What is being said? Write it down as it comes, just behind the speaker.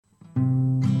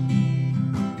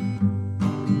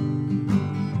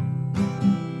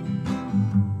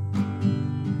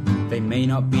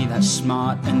not be that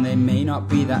smart and they may not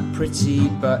be that pretty,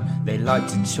 but they like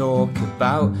to talk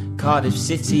about Cardiff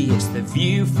City. It's the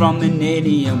view from the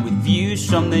Ninian, with views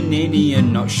from the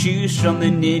Ninian, not shoes from the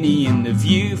Ninian, the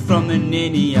view from the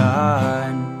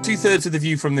Ninian. 2/3 of the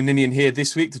View from the Ninian here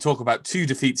this week to talk about 2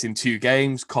 defeats in 2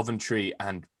 games, Coventry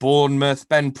and Bournemouth.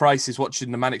 Ben Price is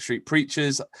watching the Manic Street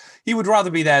Preachers. He would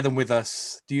rather be there than with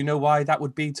us. Do you know why that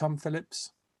would be, Tom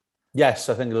Phillips? Yes,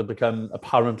 I think it'll become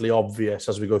apparently obvious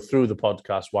as we go through the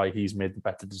podcast why he's made the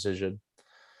better decision.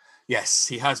 Yes,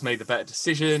 he has made the better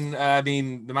decision. I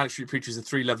mean, the Manic Street Preachers are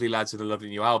 3 lovely lads with a lovely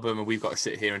new album, and we've got to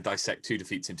sit here and dissect 2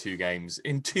 defeats in 2 games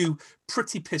in 2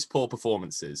 pretty piss-poor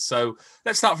performances. So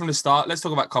let's start from the start. Let's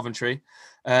talk about Coventry.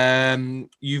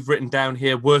 You've written down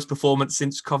here, worst performance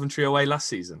since Coventry away last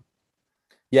season.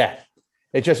 Yeah,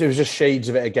 it was just shades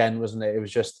of it again, wasn't it? It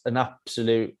was just an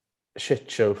absolute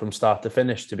shit show from start to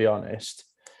finish, to be honest.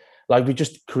 Like, we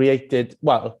just created,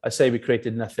 well, I say we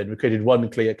created nothing. We created one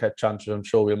clear-cut chance, which I'm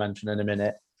sure we'll mention in a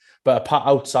minute. But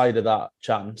outside of that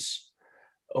chance,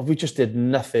 we just did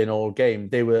nothing all game.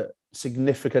 They were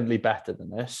significantly better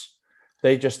than us.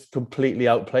 They just completely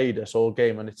outplayed us all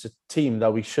game. And it's a team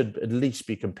that we should at least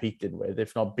be competing with,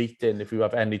 if not beating, if we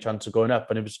have any chance of going up.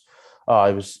 And it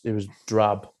was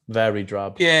drab, very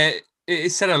drab. Yeah,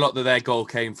 it said a lot that their goal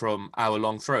came from our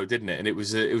long throw, didn't it? And it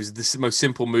was the most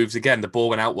simple moves. Again, the ball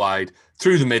went out wide,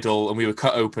 through the middle, and we were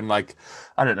cut open like,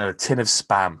 I don't know, a tin of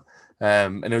Spam.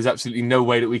 And there was absolutely no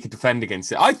way that we could defend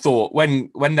against it. I thought when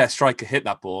their striker hit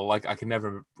that ball, like, I can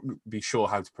never be sure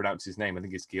how to pronounce his name. I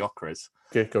think it's Gyökeres.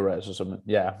 Gyökeres or something.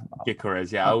 Yeah.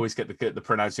 Gyökeres, yeah. I always get the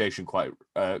pronunciation quite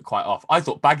off. I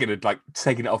thought Baggin had like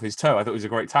taken it off his toe. I thought it was a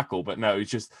great tackle, but no,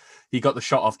 it's just he got the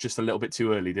shot off just a little bit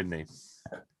too early, didn't he?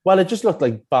 Well, it just looked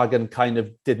like Baggin kind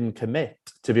of didn't commit,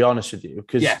 to be honest with you,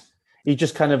 because he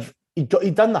just kind of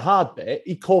he'd done the hard bit.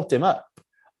 He caught him up.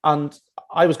 And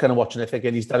I was kind of watching it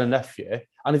thinking he's done enough here.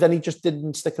 And then he just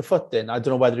didn't stick a foot in. I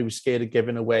don't know whether he was scared of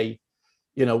giving away,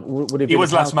 you know. He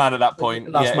was last man at that point.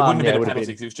 It wouldn't have been a penalty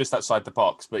because it was just outside the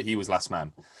box, but he was last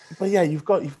man. But yeah, you've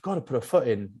got to put a foot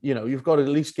in. You know, you've got to at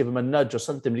least give him a nudge or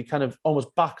something. But he kind of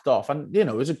almost backed off. And, you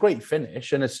know, it was a great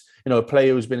finish. And it's, you know, a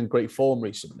player who's been in great form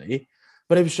recently.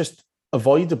 But it was just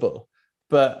avoidable.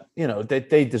 But, you know,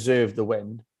 they deserved the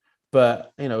win.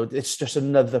 But, you know, it's just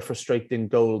another frustrating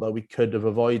goal that we could have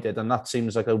avoided. And that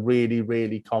seems like a really,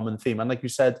 really common theme. And like you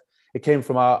said, it came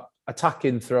from our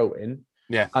attacking throw-in.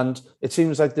 Yeah. And it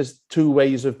seems like there's 2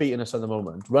 ways of beating us at the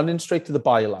moment. Running straight to the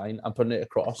byline and putting it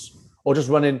across, or just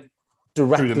running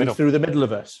directly through the middle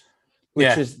of us,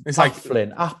 which is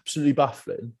baffling, absolutely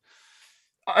baffling.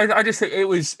 I just think it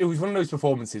was one of those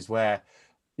performances where,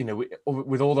 you know,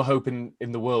 with all the hope in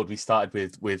the world, we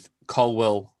started with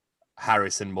Colwill,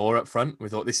 Harris and Moore up front. We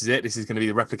thought, this is it. This is going to be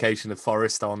the replication of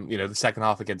Forest on, you know, the second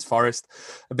half against Forest.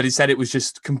 But he said it was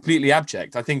just completely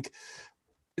abject. I think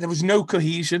there was no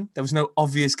cohesion. There was no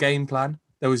obvious game plan.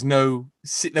 There was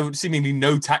seemingly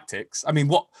no tactics. I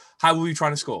mean, how were we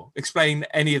trying to score? Explain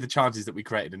any of the chances that we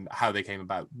created and how they came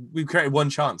about. We created one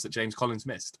chance that James Collins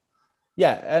missed.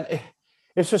 Yeah, and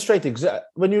it's frustrating because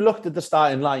when you looked at the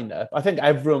starting lineup, I think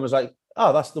everyone was like,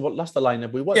 "Oh, that's the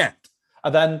lineup we want." Yeah,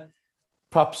 and then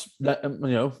perhaps, you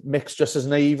know, Mick's just as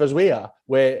naive as we are,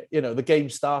 where, you know, the game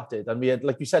started and we had,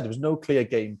 like you said, there was no clear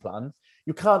game plan.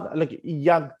 You can't, like, he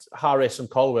yanked Harris and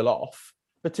Colwill off,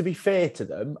 but to be fair to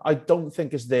them, I don't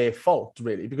think it's their fault,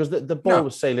 really, because the ball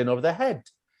was sailing over their head.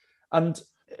 And,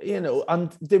 you know,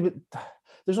 and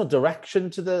there's no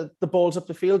direction to the balls up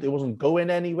the field. It wasn't going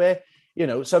anywhere. You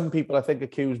know, some people, I think,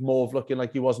 accuse Moore of looking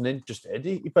like he wasn't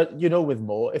interested. But, you know, with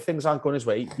Moore, if things aren't going his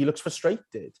way, he looks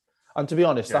frustrated. And to be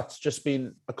honest, that's just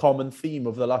been a common theme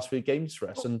of the last few games for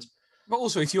us. But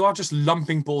also, if you are just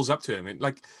lumping balls up to him,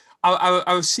 like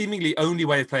our seemingly only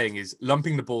way of playing is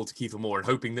lumping the ball to Kiefer Moore and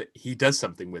hoping that he does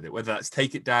something with it, whether that's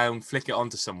take it down, flick it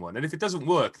onto someone. And if it doesn't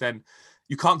work, then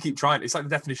you can't keep trying. It's like the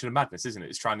definition of madness, isn't it?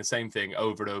 It's trying the same thing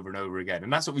over and over and over again.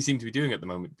 And that's what we seem to be doing at the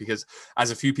moment, because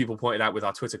as a few people pointed out with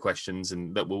our Twitter questions,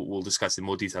 and that we'll discuss in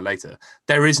more detail later,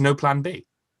 there is no plan B.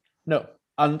 No.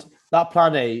 And that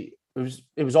plan A,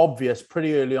 it was obvious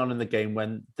pretty early on in the game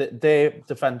when their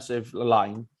defensive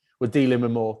line were dealing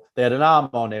with Moore. They had an arm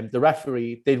on him. The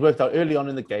referee, they'd worked out early on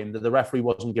in the game that the referee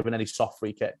wasn't giving any soft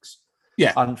free kicks.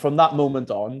 Yeah. And from that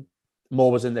moment on,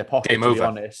 Moore was in their pocket, game to over. be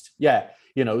honest. Yeah.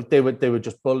 You know, they were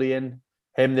just bullying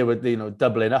him. They were, you know,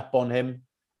 doubling up on him.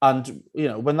 And, you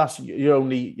know, when that's your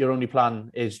only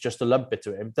plan is just to lump it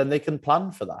to him, then they can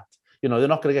plan for that. You know, they're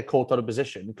not going to get caught out of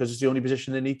position because it's the only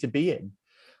position they need to be in.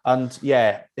 And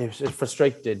yeah, it's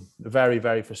frustrating. A very,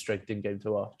 very frustrating game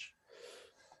to watch.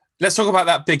 Let's talk about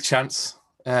that big chance.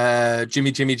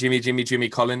 Jimmy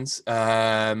Collins.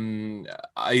 I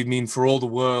mean, for all the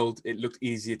world, it looked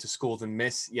easier to score than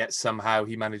miss, yet somehow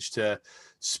he managed to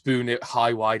spoon it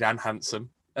high, wide, and handsome.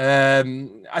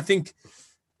 I think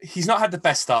he's not had the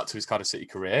best start to his Cardiff City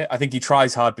career. I think he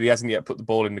tries hard, but he hasn't yet put the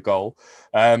ball in the goal.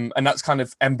 And that's kind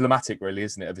of emblematic, really,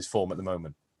 isn't it, of his form at the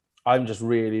moment? I'm just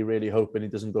really, really hoping he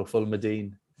doesn't go full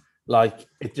Medine. Like,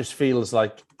 it just feels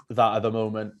like that at the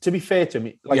moment. To be fair to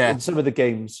me, in some of the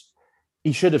games,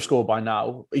 he should have scored by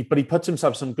now, but he puts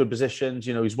himself in some good positions.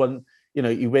 He's won,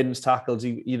 he wins tackles,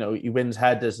 he wins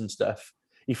headers and stuff.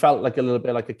 He felt like a little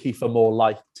bit like a Kiefer Moore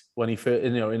light when he,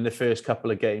 in the first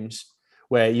couple of games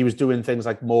where he was doing things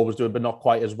like Moore was doing, but not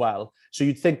quite as well. So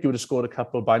you'd think he would have scored a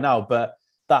couple by now, but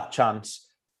that chance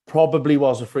probably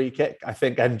was a free kick. I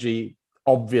think NG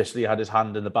obviously had his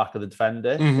hand in the back of the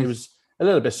defender. It was a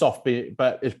little bit soft,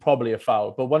 but it's probably a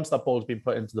foul. But once that ball's been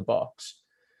put into the box,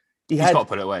 he's got to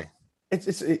put it away.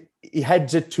 He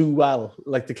heads it too well,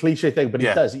 like the cliche thing, but he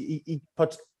does. He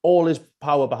puts all his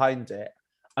power behind it,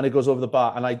 and it goes over the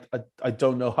bar. And I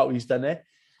don't know how he's done it,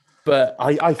 but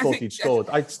I thought he'd scored.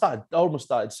 I almost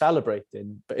started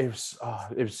celebrating, but he's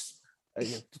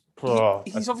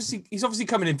obviously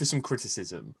coming in for some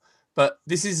criticism, but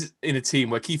this is in a team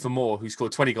where Kiefer Moore, who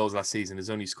scored 20 goals last season, has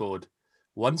only scored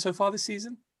one so far this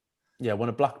season. Yeah, one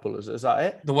at Blackpool. Is that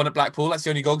it? The one at Blackpool. That's the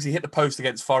only goal because he hit the post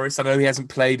against Forest. I know he hasn't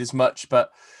played as much, but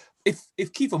if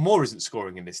Kiefer Moore isn't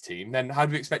scoring in this team, then how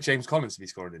do we expect James Collins to be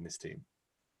scoring in this team?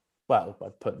 Well, by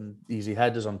putting easy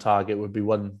headers on target would be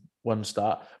one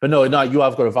start. But no, you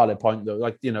have got a valid point though.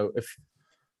 Like, if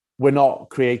we're not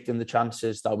creating the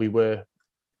chances that we were,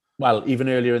 well, even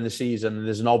earlier in the season,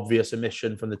 there's an obvious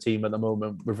omission from the team at the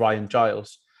moment with Ryan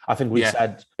Giles. I think we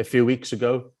said a few weeks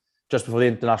ago, just before the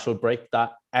international break,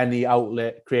 that any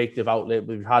creative outlet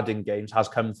we've had in games has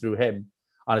come through him.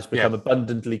 And it's become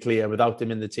abundantly clear without him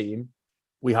in the team,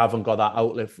 we haven't got that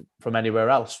outlet from anywhere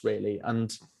else, really.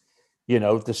 And,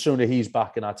 the sooner he's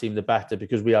back in our team, the better,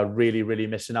 because we are really, really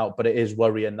missing out. But it is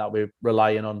worrying that we're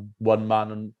relying on one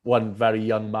man and one very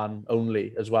young man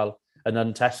only as well, an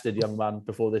untested young man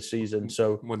before this season.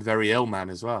 So one very ill man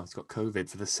as well. He's got COVID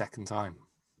for the second time.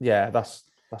 Yeah, that's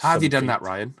How have you done that,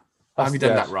 Ryan? I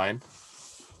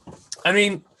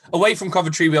mean, away from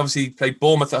Coventry, we obviously played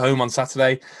Bournemouth at home on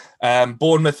Saturday.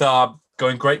 Bournemouth are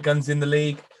going great guns in the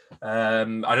league. I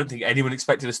don't think anyone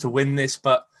expected us to win this,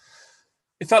 but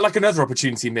it felt like another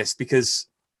opportunity missed because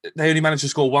they only managed to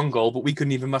score one goal, but we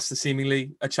couldn't even muster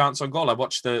seemingly a chance on goal. I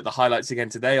watched the highlights again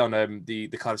today on the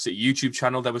Cardiff City YouTube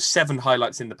channel. There were 7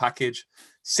 highlights in the package,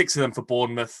 6 of them for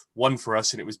Bournemouth, 1 for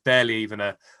us, and it was barely even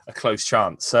a close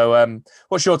chance. So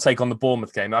what's your take on the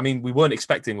Bournemouth game? I mean, we weren't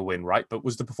expecting a win, right? But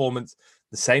was the performance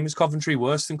the same as Coventry,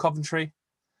 worse than Coventry?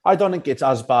 I don't think it's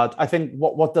as bad. I think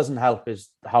what doesn't help is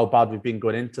how bad we've been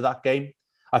going into that game.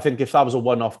 I think if that was a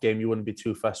one-off game, you wouldn't be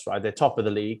too fussed, right? They're top of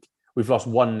the league. We've lost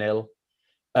 1-0.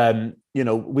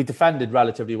 We defended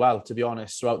relatively well, to be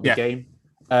honest, throughout the game.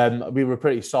 We were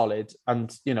pretty solid,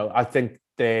 and I think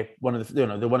they're one of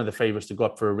the favourites to go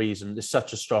up for a reason. They're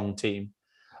such a strong team,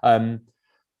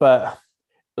 but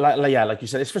like you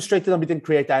said, it's frustrating that we didn't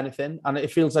create anything, and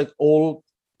it feels like all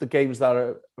the games that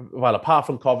are apart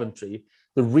from Coventry,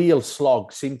 the real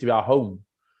slog seem to be our home.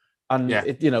 And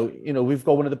we've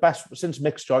got one of the best since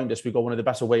Mick's joined us. We've got one of the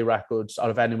best away records out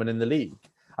of anyone in the league.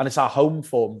 And it's our home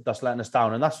form that's letting us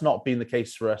down. And that's not been the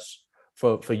case for us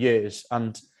for years.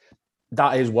 And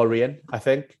that is worrying, I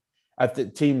think. The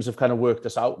teams have kind of worked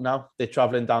us out now. They're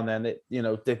travelling down there and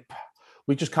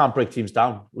we just can't break teams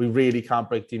down. We really can't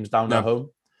break teams down at home.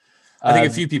 I think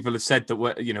a few people have said that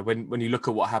when you look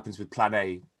at what happens with Plan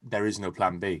A, there is no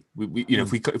Plan B.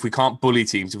 If we can't bully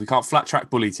teams, if we can't flat track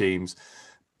bully teams,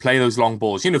 play those long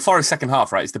balls. Forest second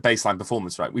half, right, is the baseline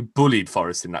performance, right? We bullied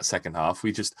Forest in that second half.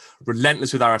 We just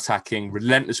relentless with our attacking,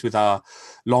 relentless with our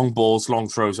long balls, long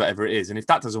throws, whatever it is. And if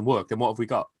that doesn't work, then what have we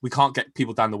got? We can't get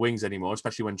people down the wings anymore,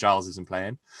 especially when Giles isn't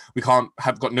playing. We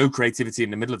have got no creativity in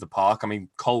the middle of the park. I mean,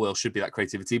 Colwell should be that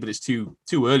creativity, but it's too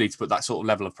early to put that sort of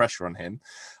level of pressure on him.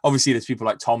 Obviously, there's people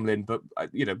like Tomlin, but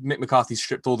Mick McCarthy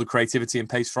stripped all the creativity and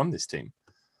pace from this team.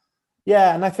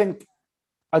 Yeah, and I think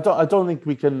I don't think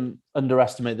we can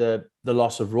underestimate the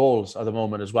loss of Rawls at the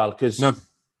moment as well, because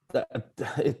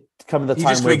it coming the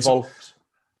time where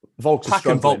Volks Pack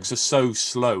and Volks are so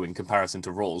slow in comparison to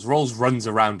Rawls. Rawls runs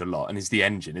around a lot and is the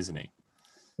engine, isn't he?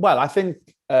 Well, I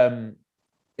think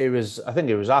it was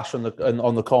Ash on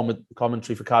the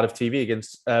commentary for Cardiff TV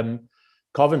against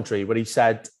Coventry, where he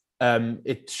said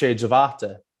it's shades of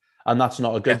Arta, and that's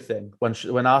not a good thing.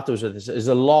 When Arta was with us, there's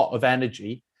a lot of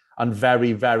energy and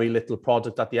very, very little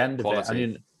product at the end of it. I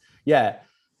mean,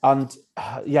 And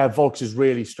yeah, Volks is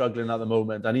really struggling at the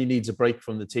moment, and he needs a break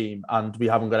from the team. And we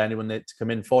haven't got anyone there to come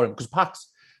in for him because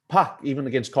Pack, even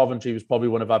against Coventry, was probably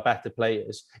one of our better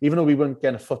players. Even though we weren't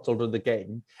getting a foothold of the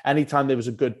game, anytime there was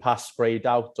a good pass sprayed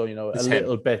out, or It's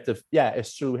little bit of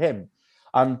it's through him.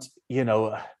 And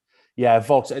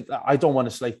Volks, I don't want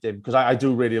to slate him because I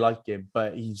do really like him,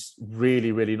 but he's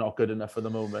really, really not good enough for the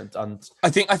moment. And I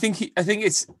think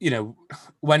it's,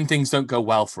 when things don't go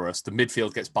well for us, the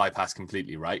midfield gets bypassed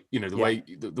completely, right?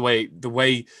 The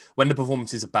way when the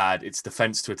performances are bad, it's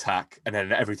defense to attack, and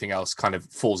then everything else kind of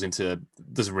falls into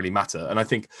doesn't really matter. And I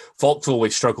think Volks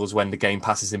always struggles when the game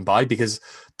passes him by, because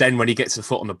then when he gets a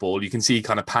foot on the ball, you can see he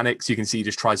kind of panics. You can see he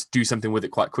just tries to do something with it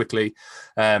quite quickly,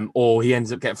 or he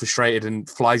ends up getting frustrated and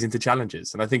flies into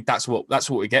challenges. And I think that's what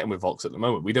we're getting with Volks at the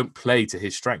moment. We don't play to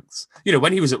his strengths.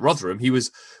 When he was at Rotherham, he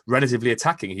was relatively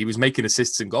attacking. He was making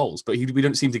assists and goals, but we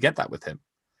don't seem to get that with him.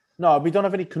 No, we don't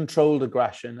have any controlled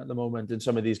aggression at the moment in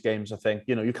some of these games, I think.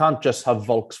 You can't just have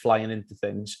Volks flying into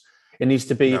things. It needs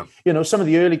to be, some of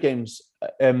the early games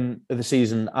of the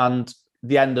season and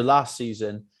the end of last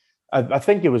season, I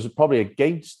think it was probably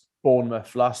against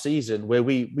Bournemouth last season where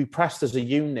we pressed as a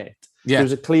unit. Yeah. There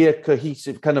was a clear,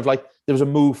 cohesive kind of like, there was a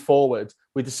move forward.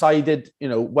 We decided,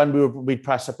 when we'd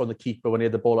press up on the keeper when he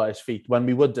had the ball at his feet, when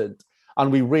we wouldn't.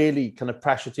 And we really kind of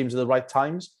pressure teams at the right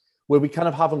times where we kind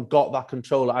of haven't got that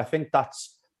control. I think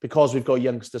that's because we've got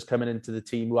youngsters coming into the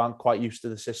team who aren't quite used to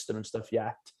the system and stuff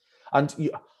yet. And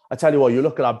I tell you what, you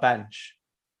look at our bench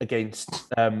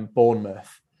against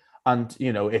Bournemouth, and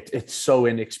it's so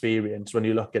inexperienced when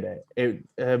you look at it.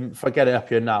 If I get it up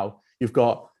here now, you've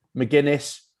got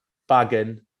McGuinness,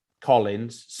 Baggin,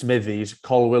 Collins, Smithies,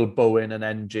 Colwell, Bowen, and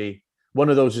NG. One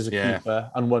of those is a keeper,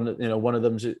 and one of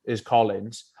them is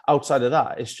Collins. Outside of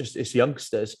that, it's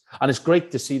youngsters, and it's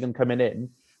great to see them coming in.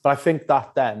 But I think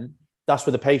that's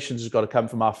where the patience has got to come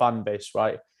from our fan base,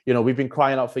 right? We've been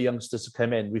crying out for youngsters to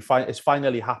come in. It's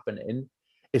finally happening.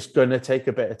 It's going to take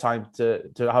a bit of time to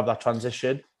have that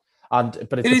transition. But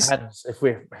it depends if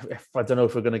I don't know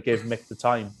if we're going to give Mick the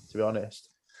time, to be honest.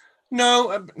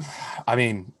 No, I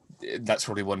mean, that's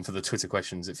probably one for the Twitter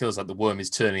questions. It feels like the worm is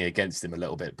turning against him a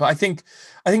little bit. But I think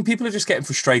people are just getting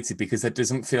frustrated because it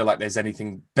doesn't feel like there's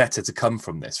anything better to come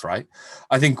from this, right?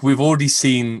 I think we've already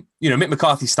seen, Mick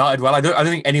McCarthy started well. I don't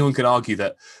think anyone can argue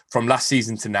that from last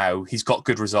season to now, he's got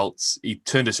good results. He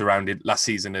turned us around last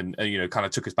season and kind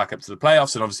of took us back up to the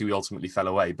playoffs. And obviously we ultimately fell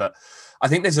away. But I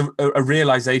think there's a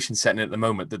realization setting at the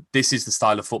moment that this is the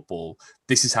style of football.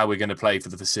 This is how we're going to play for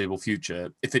the foreseeable future.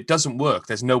 If it doesn't work,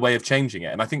 there's no way of changing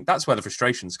it. And I think that's where the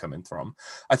frustration's coming from.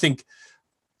 I think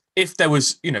if there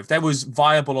was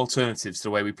viable alternatives to the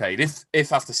way we played,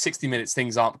 if after 60 minutes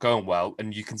things aren't going well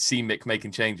and you can see Mick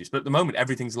making changes, but at the moment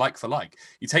everything's like for like.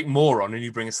 You take Moore on and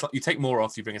you take Moore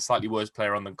off, you bring a slightly worse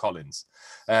player on than Collins.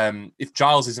 If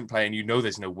Giles isn't playing,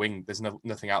 there's no wing, there's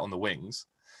nothing out on the wings.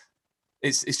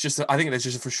 It's just, I think there's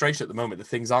just a frustration at the moment that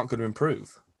things aren't going to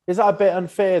improve. Is that a bit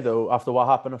unfair though, after what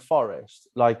happened at Forest?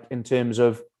 Like in terms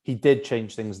of he did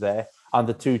change things there, and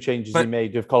the two changes he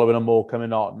made with Colwell and Moore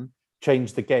coming on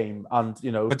changed the game, and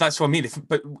But that's what I mean.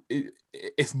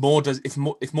 If Moore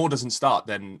doesn't start,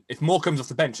 then if Moore comes off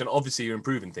the bench, then obviously you're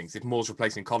improving things. If Moore's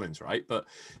replacing Collins, right? But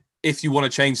if you want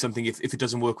to change something, if it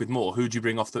doesn't work with Moore, who do you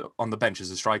bring on the bench as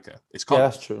a striker? It's Collins. Yeah,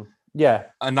 that's true. Yeah,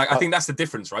 and I think that's the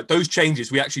difference, right? Those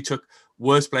changes, we actually took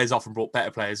worse players off and brought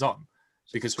better players on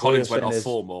because Collins went off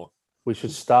for Moore. We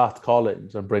should start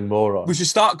Collins and bring Moore on. We should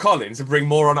start Collins and bring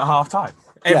Moore on at half time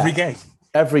every game.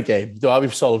 Every game.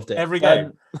 We've solved it. Every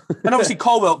game. And obviously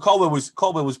Colwell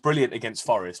was brilliant against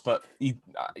Forest, but he,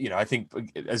 I think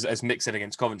as Mick said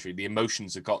against Coventry, the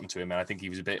emotions had gotten to him, and I think he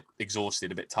was a bit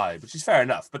exhausted, a bit tired, which is fair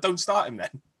enough. But don't start him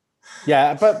then.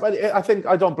 Yeah, but I think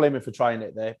I don't blame him for trying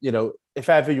it there. If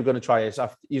ever you're going to try it,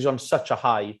 he's on such a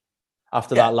high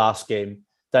after that last game,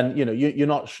 then you're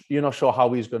not sure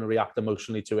how he's going to react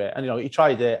emotionally to it. And he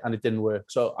tried it and it didn't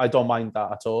work, so I don't mind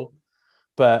that at all.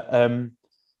 But and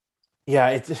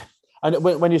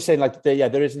when you're saying like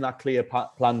there isn't that clear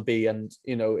plan B, and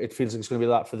it feels like it's going to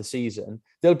be that for the season.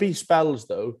 There'll be spells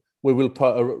though where we'll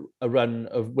put a run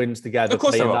of wins together,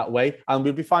 playing that way, and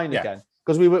we'll be fine again.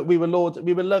 Because we were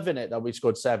loving it that we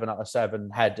scored 7 out of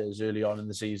 7 headers early on in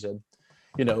the season,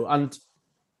 and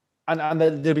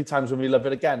there'll be times when we love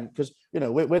it again because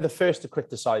we're the first to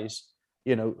criticise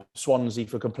Swansea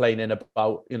for complaining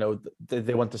about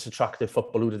they want this attractive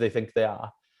football. Who do they think they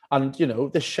are? And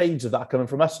there's shades of that coming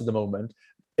from us at the moment.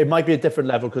 It might be a different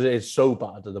level because it is so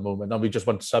bad at the moment, and we just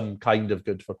want some kind of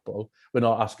good football. We're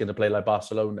not asking to play like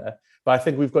Barcelona, but I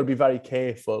think we've got to be very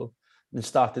careful and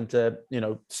starting to,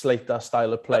 slate that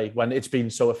style of play when it's been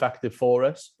so effective for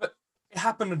us. It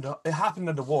happened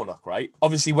under Warnock, right?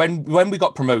 Obviously, when we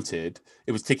got promoted,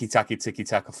 it was ticky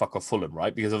taka, fuck off Fulham,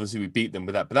 right? Because obviously we beat them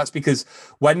with that. But that's because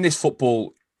when this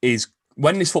football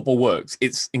works,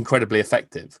 it's incredibly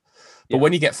effective. But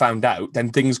when you get found out, then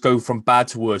things go from bad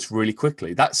to worse really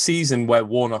quickly. That season where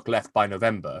Warnock left by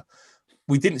November,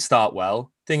 we didn't start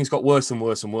well. Things got worse and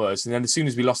worse and worse. And then as soon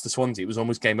as we lost to Swansea, it was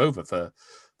almost game over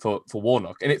for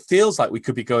Warnock. And it feels like we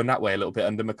could be going that way a little bit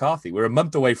under McCarthy. We're a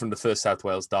month away from the first South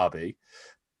Wales derby.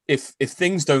 If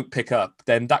things don't pick up,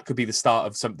 then that could be the start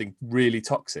of something really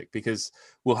toxic, because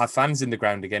we'll have fans in the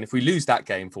ground again. If we lose that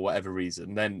game for whatever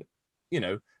reason, then,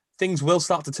 things will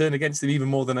start to turn against them even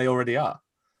more than they already are.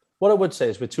 What I would say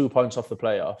is we're 2 points off the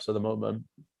playoffs at the moment.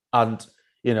 And,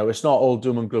 it's not all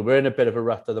doom and gloom. We're in a bit of a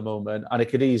rut at the moment. And it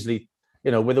could easily,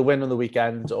 with a win on the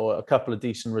weekend or a couple of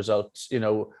decent results,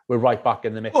 we're right back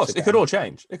in the mix. Of course, again. It could all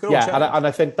change. And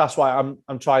I think that's why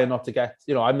I'm trying not to get,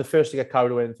 I'm the first to get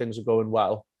carried away and things are going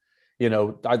well.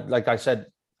 Like I said,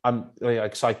 I'm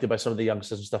excited by some of the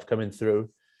youngsters and stuff coming through.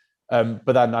 But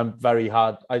then I'm very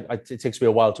hard. It takes me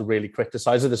a while to really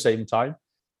criticize at the same time.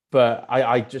 But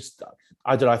I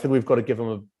don't know. I think we've got to give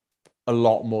them a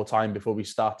lot more time before we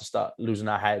start losing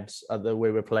our heads at the way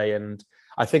we're playing. And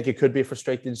I think it could be a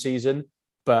frustrating season.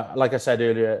 But like I said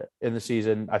earlier in the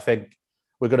season, I think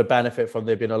we're going to benefit from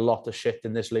there being a lot of shit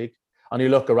in this league. And you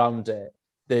look around it,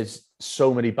 there's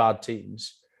so many bad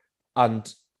teams.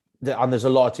 And there's a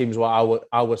lot of teams where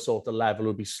our sort of level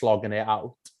will be slogging it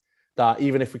out. That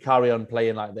even if we carry on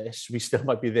playing like this, we still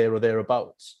might be there or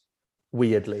thereabouts.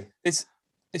 Weirdly, it's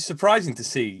surprising to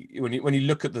see when you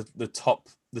look at the top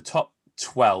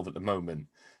 12 at the moment.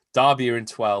 Derby are in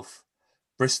 12th,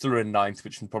 Bristol are in 9th,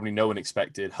 which probably no one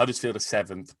expected. Huddersfield are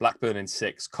 7th, Blackburn in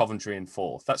 6th, Coventry in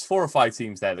 4th. That's 4 or 5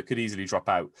 teams there that could easily drop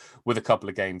out with a couple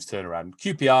of games turnaround.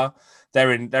 QPR,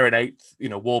 they're in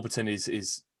 8th. Warburton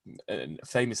is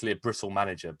famously a brittle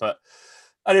manager, but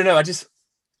I don't know.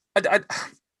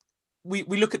 We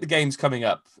look at the games coming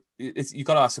up. You've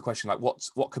got to ask the question, like,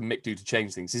 what can Mick do to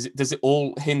change things? Does it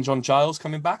all hinge on Giles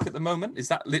coming back at the moment? Is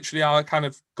that literally our kind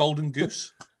of golden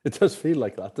goose? It does feel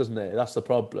like that, doesn't it? That's the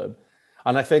problem.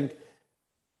 And I think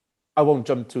I won't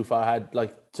jump too far ahead,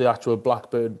 like to actual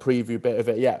Blackburn preview bit of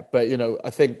it yet. But, I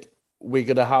think we're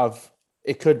going to have,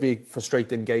 it could be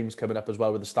frustrating games coming up as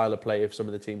well with the style of play of some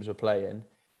of the teams we're playing.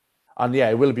 And yeah,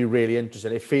 it will be really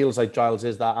interesting. It feels like Giles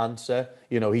is that answer.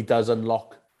 He does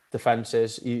unlock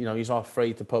defenses. He's not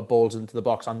afraid to put balls into the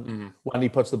box. And when he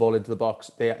puts the ball into the box,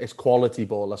 it's quality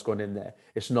ball that's going in there.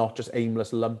 It's not just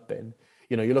aimless lumping.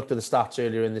 You looked at the stats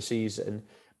earlier in the season.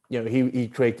 He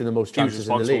created the most chances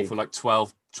in the league. For like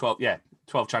 12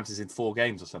 chances in 4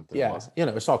 games or something. Yeah,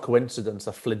 it's not a coincidence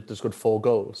that Flint has got 4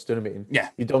 goals. Do you know what I mean? Yeah.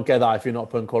 You don't get that if you're not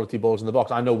putting quality balls in the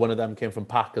box. I know one of them came from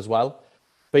Pack as well.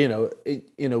 But,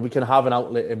 we can have an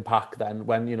outlet in Pack then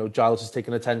when, Giles is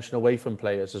taking attention away from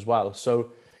players as well.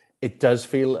 So it does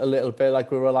feel a little bit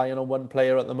like we're relying on one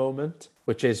player at the moment,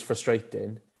 which is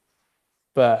frustrating.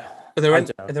 But are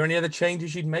there any other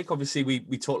changes you'd make? Obviously,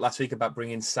 we talked last week about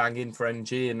bringing Sang in for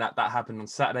NG, and that happened on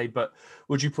Saturday. But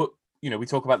would you put, we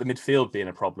talk about the midfield being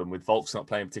a problem with Volks not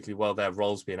playing particularly well, their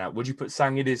roles being out. Would you put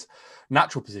Sang in his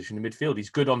natural position in midfield?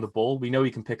 He's good on the ball. We know he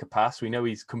can pick a pass. We know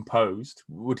he's composed.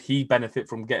 Would he benefit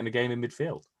from getting a game in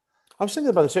midfield? I was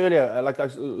thinking about this earlier. Like I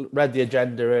read the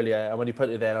agenda earlier, and when you put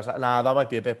it there, I was like, nah, that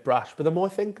might be a bit brash. But the more I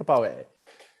think about it,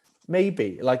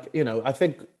 maybe, I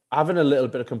think having a little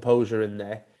bit of composure in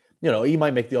there, he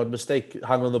might make the odd mistake,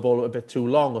 hang on the ball a bit too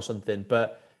long or something,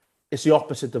 but it's the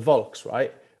opposite to Volks,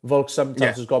 right? Volks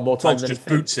sometimes has got more time Volks than just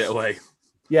boots it away.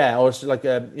 Yeah, or it's like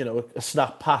a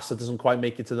snap pass that doesn't quite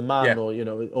make it to the man,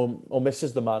 or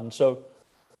misses the man. So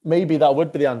maybe that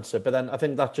would be the answer, but then I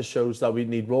think that just shows that we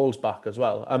need Rolls back as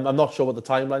well. I'm not sure what the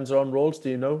timelines are on Rolls. Do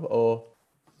you know? Or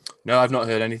no, I've not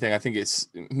heard anything. I think it's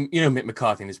Mick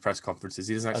McCarthy in his press conferences.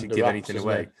 He doesn't actually give anything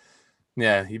away.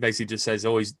 Yeah, he basically just says,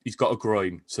 he's got a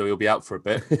groin, so he'll be out for a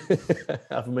bit.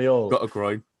 Haven't we all? Got a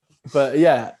groin. But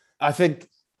yeah, I think,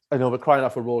 we're crying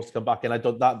out for Rolls to come back in.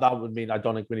 That would mean I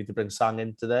don't think we need to bring Sang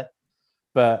into there.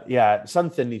 But yeah,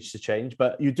 something needs to change.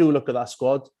 But you do look at that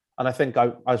squad, and I think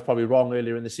I was probably wrong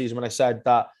earlier in the season when I said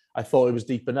that I thought it was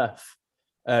deep enough.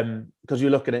 Because you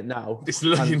look at it now. It's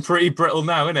looking pretty brittle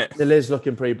now, isn't it? It is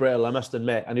looking pretty brittle, I must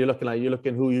admit. And you're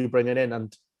looking who you're bringing in,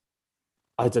 and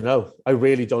I don't know. I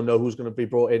really don't know who's going to be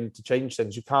brought in to change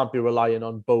things. You can't be relying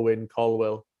on Bowen,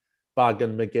 Colwell,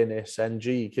 Bagan, McGuinness,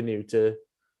 NG, can you, to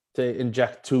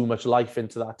inject too much life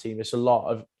into that team. It's a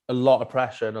lot of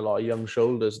pressure and a lot of young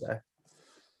shoulders there.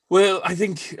 Well, I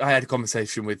think I had a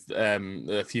conversation with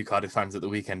a few Cardiff fans at the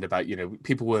weekend about,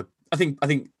 people were I think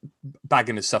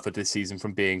Baggin has suffered this season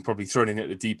from being probably thrown in at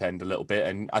the deep end a little bit,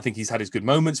 and I think he's had his good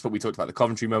moments. But we talked about the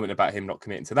Coventry moment about him not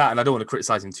committing to that, and I don't want to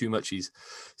criticise him too much. He's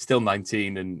still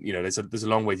 19, and there's a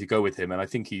long way to go with him, and I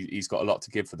think he's got a lot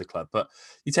to give for the club. But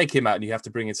you take him out, and you have to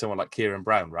bring in someone like Kieran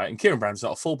Brown, right? And Kieran Brown's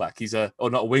not a fullback; or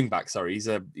not a wing back. Sorry, he's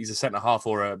a centre half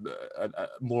or a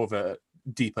more of a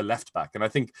deeper left back, and I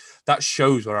think that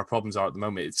shows where our problems are at the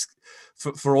moment. It's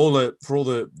for all the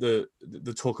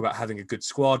talk about having a good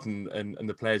squad and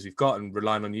the players we've got and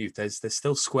relying on youth. There's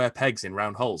still square pegs in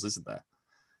round holes, isn't there?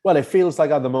 Well, it feels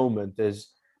like at the moment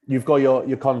you've got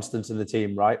your constants in the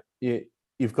team, right?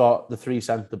 You've got the 3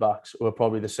 centre backs who are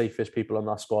probably the safest people on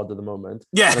that squad at the moment.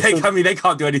 Yeah, they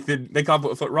can't do anything. They can't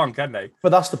put a foot wrong, can they? But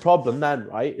that's the problem then,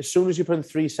 right? As soon as you put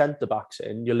 3 centre backs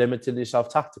in, you're limiting yourself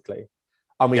tactically.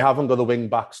 And we haven't got the wing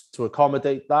backs to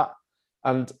accommodate that.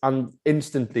 And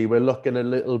instantly we're looking a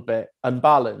little bit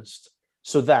unbalanced.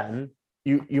 So then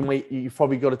you've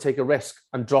probably got to take a risk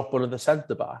and drop one of the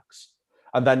centre backs.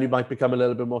 And then you might become a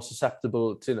little bit more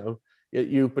susceptible to,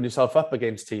 you open yourself up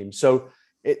against teams. So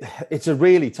it's a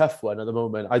really tough one at the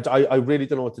moment. I really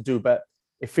don't know what to do, but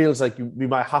it feels like we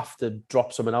might have to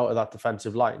drop someone out of that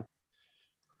defensive line.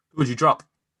 Who would you drop?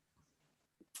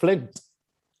 Flint.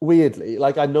 Weirdly,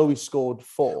 like I know he scored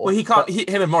 4. Well, he can't.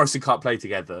 Him and Morrison can't play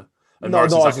together. And no,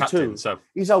 Morrison's as our a captain, two. so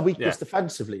He's our weakest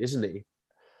defensively, isn't he?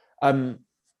 I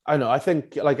know. I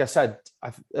think, like I said,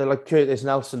 like Curtis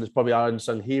Nelson is probably our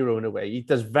unsung hero in a way. He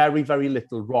does very, very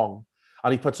little wrong,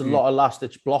 and he puts a lot of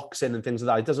last-ditch blocks in and things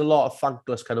like that. He does a lot of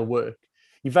thankless kind of work.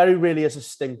 He very rarely is a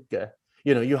stinker.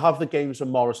 You have the games with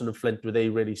Morrison and Flint where they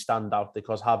really stand out. They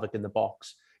cause havoc in the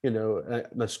box.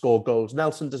 They score goals.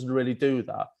 Nelson doesn't really do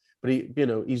that. But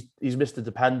he's Mr.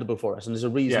 Dependable for us, and there's a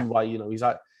reason why he's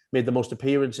made the most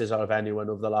appearances out of anyone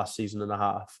over the last season and a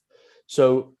half.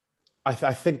 So I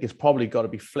think it's probably got to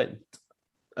be Flint,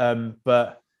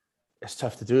 but it's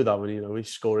tough to do that when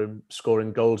he's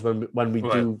scoring goals when we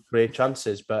do create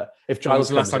chances. But if Giles, when was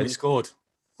the last time he scored?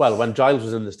 Well, when Giles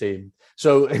was in this team.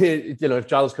 So if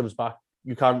Giles comes back,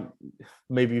 you can't.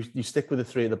 Maybe you stick with the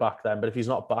 3 at the back then. But if he's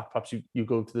not back, perhaps you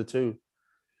go to the 2.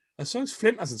 And so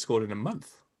Flint hasn't scored in a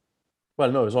month. Well,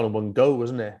 no, it was on in one go,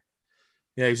 wasn't it?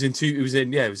 Yeah, he was in 2. It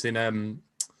was in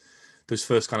those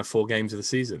first kind of 4 games of the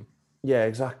season. Yeah,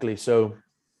 exactly. So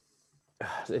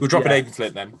we're dropping Aidan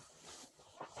Flint then.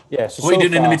 Yeah. What are you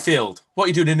doing in the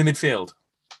midfield?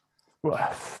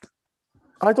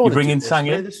 I don't. You bring in Sang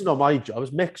in. This is not my job.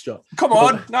 It's Mick's job. Come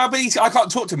on, no, but I can't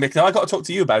talk to Mick now. I got to talk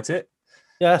to you about it.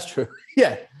 Yeah, that's true.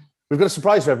 Yeah, we've got a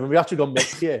surprise for everyone. We actually got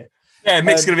Mick here. Yeah,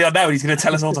 Mick's going to be on now, and he's going to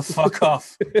tell us all to fuck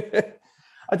off.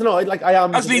 I don't know. I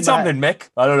am. How's Lee Tomlin, Mick?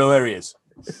 I don't know where he is.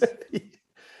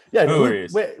 Yeah, where he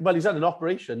is. Well, he's had an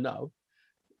operation now.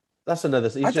 That's another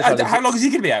thing. How long is he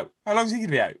going to be out?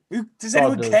 Does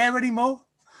anyone care anymore?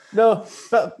 No,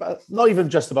 but not even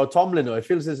just about Tomlin. Though. It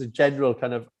feels there's a general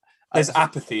kind of. There's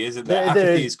apathy, isn't there?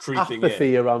 Apathy is creeping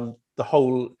apathy around the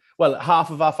whole. Well, half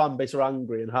of our fan base are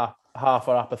angry and half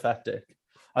are apathetic.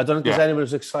 I don't think there's anyone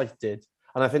who's excited,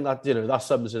 and I think that that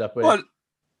sums it up. Well,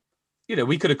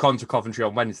 we could have gone to Coventry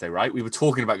on Wednesday, right? We were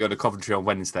talking about going to Coventry on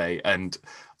Wednesday, and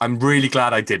I'm really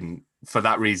glad I didn't for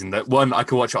that reason. That 1, I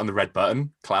could watch it on the red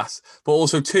button, class, but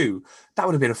also 2, that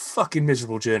would have been a fucking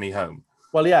miserable journey home.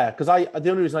 Well, yeah, because the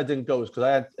only reason I didn't go was because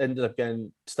I ended up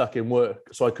getting stuck in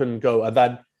work, so I couldn't go, and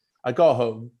then I got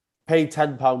home, paid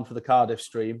 £10 for the Cardiff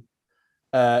stream,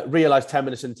 realised 10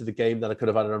 minutes into the game that I could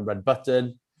have had it on red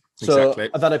button. So exactly.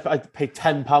 And then I paid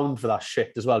 £10 for that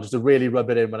shit as well, just to really rub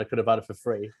it in when I could have had it for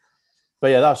free. But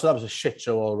yeah, that was a shit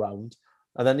show all around.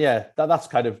 And then that's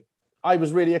kind of. I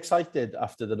was really excited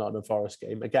after the Nottingham Forest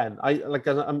game. Again,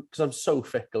 because I'm so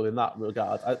fickle in that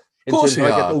regard. Of course you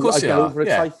are. I get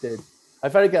overexcited. Yeah.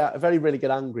 I very rarely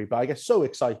get angry, but I get so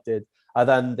excited. And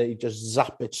then they just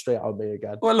zap it straight on me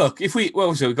again. Well, look, we've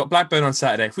got Blackburn on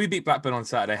Saturday. If we beat Blackburn on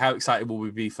Saturday, how excited will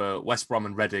we be for West Brom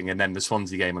and Reading and then the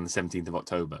Swansea game on the 17th of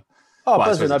October? Oh,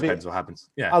 well, it depends what happens.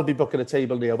 Yeah, I'll be booking a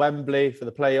table near Wembley for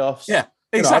the playoffs. Yeah,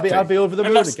 exactly. I'll be over the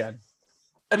moon again.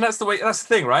 And that's the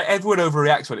thing, right? Everyone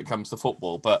overreacts when it comes to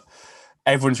football, but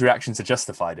everyone's reactions are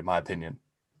justified, in my opinion,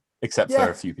 except for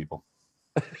a few people.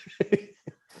 I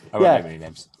won't name any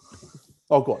names.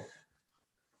 Oh, go on.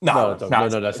 No,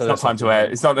 it's not time to air.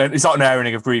 It's not an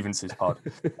airing of grievances pod.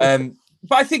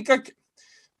 But I think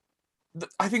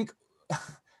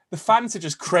the fans are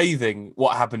just craving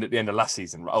what happened at the end of last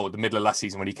season, or the middle of last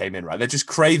season when he came in, right? They're just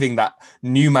craving that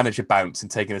new manager bounce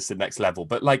and taking us to the next level.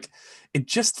 But it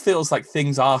just feels like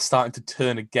things are starting to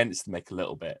turn against Mick a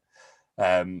little bit.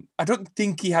 I don't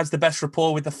think he has the best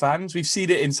rapport with the fans. We've seen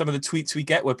it in some of the tweets we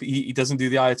get where he doesn't do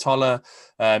the Ayatollah.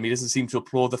 He doesn't seem to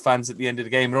applaud the fans at the end of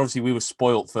the game. And obviously we were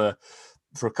spoilt for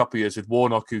a couple of years with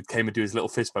Warnock, who came and do his little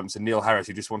fist bumps, and Neil Harris,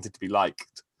 who just wanted to be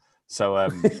liked. So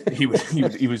he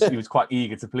was quite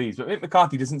eager to please. But Mick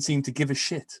McCarthy doesn't seem to give a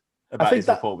shit about his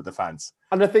rapport with the fans.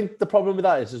 And I think the problem with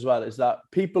that is that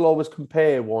people always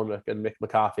compare Warnock and Mick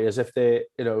McCarthy as if they're,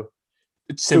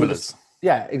 it's similars.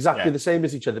 Yeah, exactly the same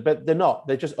as each other, but they're not.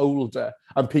 They're just older,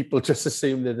 and people just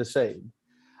assume they're the same.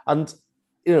 And,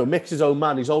 Mick's his own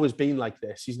man. He's always been like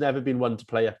this. He's never been one to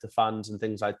play up to fans and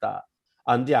things like that.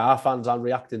 And yeah, our fans aren't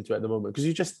reacting to it at the moment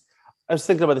because I was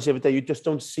thinking about this the other day, you just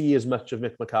don't see as much of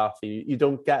Mick McCarthy. You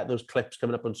don't get those clips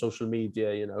coming up on social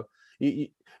media,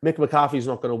 Mick McCarthy's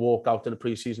not going to walk out in a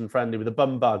pre-season friendly with a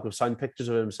bum bag with signed pictures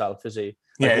of himself, is he?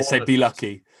 Say be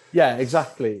lucky. Yeah,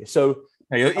 exactly. So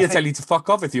he'll tell you to fuck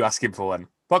off if you ask him for one.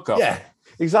 Fuck off. Yeah,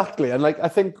 exactly. And I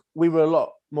think we were a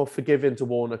lot more forgiving to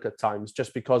Warnock at times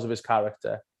just because of his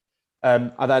character.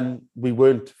 And then we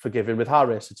weren't forgiving with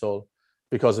Harris at all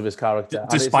because of his character.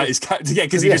 Despite his character,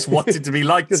 because he just wanted to be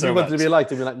liked so much. He wanted to be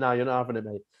liked and be like, no, you're not having it,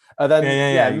 mate. And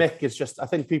then, Mick is just, I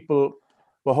think people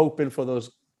were hoping for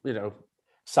those,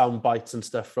 sound bites and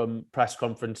stuff from press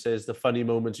conferences, the funny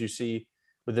moments you see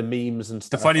with the memes and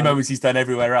stuff. The funny moments he's done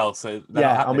everywhere else. So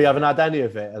and we haven't had any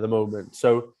of it at the moment.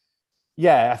 So,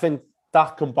 I think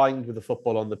that combined with the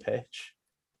football on the pitch,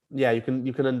 you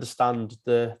can understand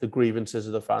the grievances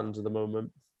of the fans at the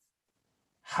moment.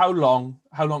 How long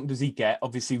does he get?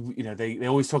 Obviously, they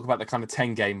always talk about the kind of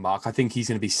 10-game mark. I think he's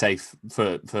going to be safe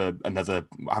for another,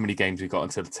 how many games we've got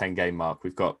until the 10-game mark?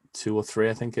 We've got 2 or 3,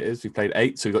 I think it is. We've played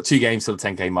 8, so we've got 2 games till the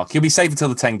 10-game mark. He'll be safe until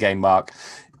the 10-game mark.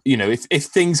 If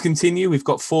things continue, we've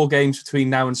got 4 games between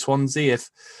now and Swansea.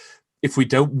 If we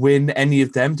don't win any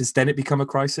of them, does then it become a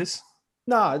crisis?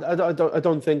 No, I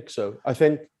don't think so. I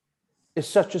think it's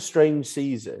such a strange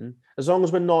season. As long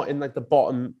as we're not in the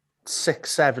bottom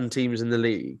 6-7 teams in the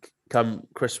league come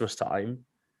Christmas time,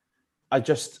 I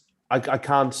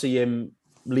can't see him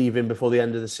leaving before the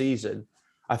end of the season.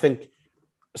 I think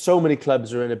so many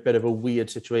clubs are in a bit of a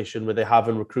weird situation where they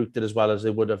haven't recruited as well as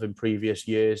they would have in previous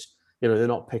years. They're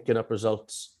not picking up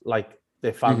results like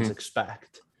their fans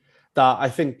expect. That I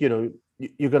think, you're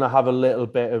going to have a little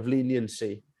bit of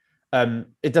leniency.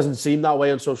 It doesn't seem that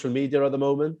way on social media at the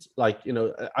moment. I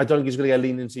don't think he's going to get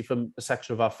leniency from a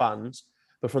section of our fans.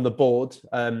 But from the board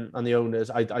and the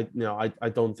owners, I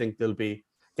don't think they'll be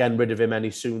getting rid of him any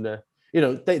sooner.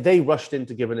 They rushed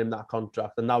into giving him that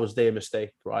contract, and that was their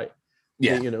mistake, right?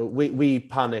 Yeah. We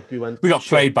panicked. We got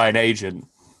played by an agent.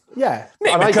 Yeah.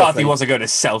 Mick McCarthy wasn't going to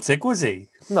Celtic, was he?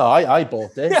 No, I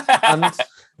bought it.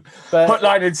 But put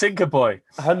line and sinker, boy.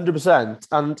 100%.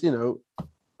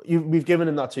 And we've given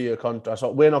him that 2-year contract,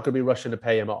 so we're not going to be rushing to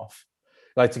pay him off,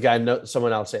 to get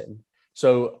someone else in.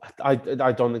 So I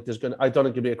don't think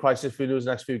it'll be a crisis if we lose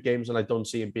the next few games, and I don't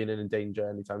see him being in danger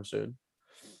anytime soon.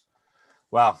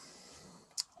 Wow,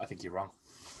 I think you're wrong.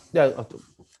 Yeah,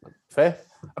 fair.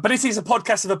 But it is a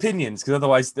podcast of opinions, because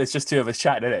otherwise there's just 2 of us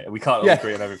chatting, isn't it? We can't all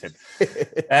agree on everything.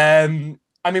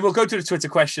 We'll go to the Twitter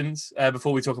questions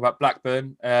before we talk about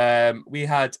Blackburn. We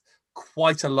had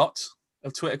quite a lot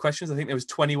of Twitter questions. I think there was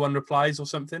 21 replies or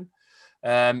something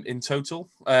in total.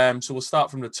 So we'll start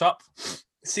from the top.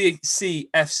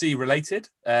 CFC related.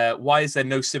 Why is there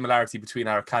no similarity between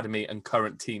our academy and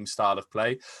current team style of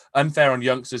play? Unfair on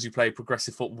youngsters who play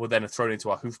progressive football, then are thrown into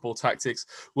our hoofball tactics.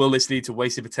 Will this lead to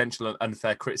wasted potential and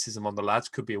unfair criticism on the lads?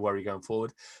 Could be a worry going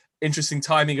forward. Interesting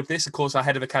timing of this. Of course, our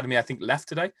head of academy, I think, left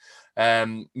today.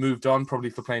 Moved on, probably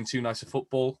for playing too nice a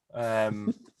football.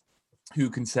 Who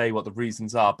can say what the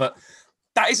reasons are? But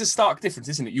that is a stark difference,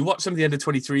 isn't it? You watch some of the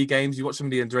under-23 games, you watch some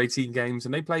of the under-18 games,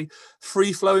 and they play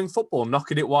free-flowing football,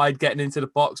 knocking it wide, getting into the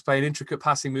box, playing intricate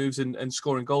passing moves and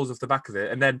scoring goals off the back of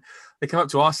it. And then they come up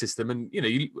to our system, and,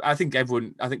 I think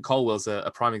Colwell's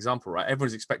a prime example, right?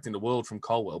 Everyone's expecting the world from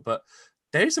Colwell, but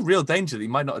there is a real danger that he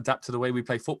might not adapt to the way we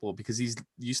play football because he's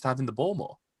used to having the ball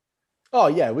more. Oh,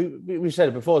 yeah, we said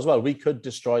it before as well. We could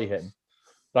destroy him.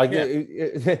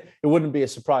 It wouldn't be a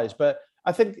surprise, but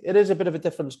I think it is a bit of a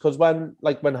difference because when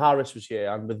Harris was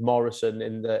here and with Morrison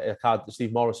in the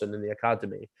Steve Morrison in the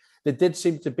academy, there did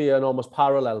seem to be an almost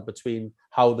parallel between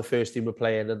how the first team were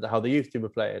playing and how the youth team were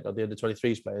playing, or the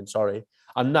under-23s playing, sorry.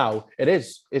 And now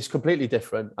it's completely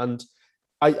different. And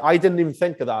I didn't even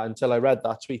think of that until I read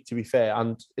that tweet, to be fair.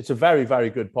 And it's a very, very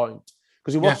good point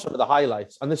because you watch some of the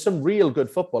highlights and there's some real good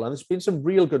football and there's been some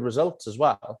real good results as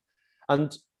well.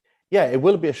 And yeah, it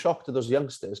will be a shock to those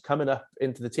youngsters coming up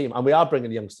into the team. And we are bringing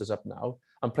youngsters up now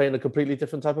and playing a completely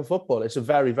different type of football. It's a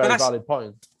very, very valid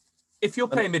point. if you're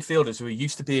playing midfielders who are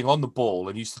used to being on the ball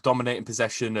and used to dominating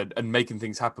possession and making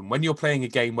things happen, when you're playing a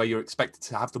game where you're expected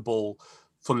to have the ball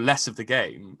for less of the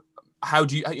game, how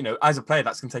do you, as a player,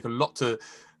 that's going to take a lot to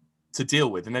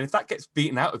deal with. And then if that gets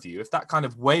beaten out of you, if that kind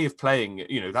of way of playing,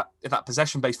 if that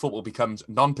possession-based football becomes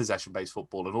non-possession-based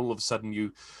football, and all of a sudden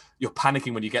you're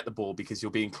panicking when you get the ball because you're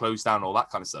being closed down, all that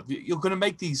kind of stuff, you're going to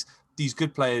make these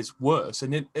good players worse.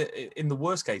 And in the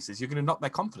worst cases, you're going to knock their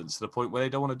confidence to the point where they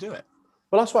don't want to do it.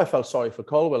 Well, that's why I felt sorry for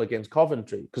Colwill against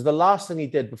Coventry, because the last thing he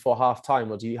did before half-time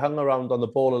was he hung around on the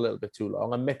ball a little bit too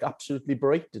long, and Mick absolutely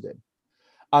berated him.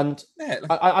 And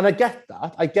I get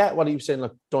that. I get what he was saying,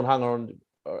 like, don't hang around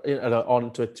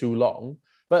onto it too long,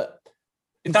 but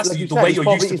that's like the way you're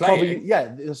used to playing.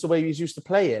 That's the way he's used to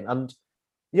playing. And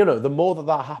the more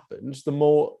that happens, the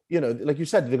more like you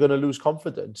said, they're going to lose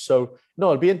confidence. So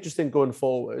it'll be interesting going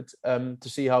forward to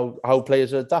see how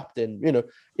players are adapting.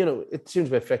 It seems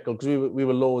a bit fickle because we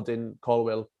were loading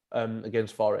Colwill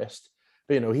against Forest,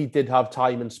 but he did have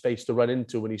time and space to run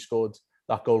into when he scored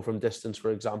that goal from distance,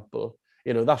 for example.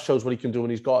 That shows what he can do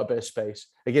when he's got a bit of space.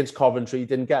 Against Coventry, he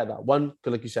didn't get that. One,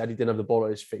 like you said, he didn't have the ball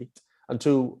at his feet. And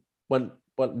two, when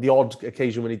the odd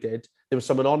occasion when he did, there was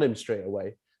someone on him straight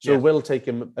away. So it will take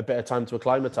him a bit of time to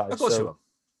acclimatise. Of course it will.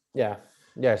 Yeah.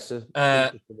 Yes.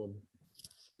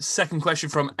 Second question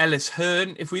from Ellis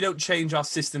Hearn. If we don't change our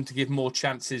system to give more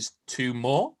chances to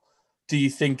Moore, do you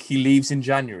think he leaves in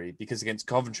January? Because against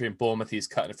Coventry and Bournemouth, he's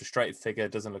cutting a frustrated figure,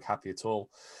 doesn't look happy at all.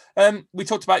 We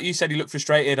talked about, you said he looked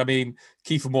frustrated. I mean,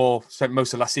 Kiefer Moore spent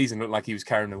most of last season looked like he was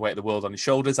carrying the weight of the world on his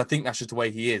shoulders. I think that's just the way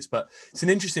he is. But it's an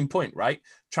interesting point, right?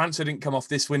 Transfer didn't come off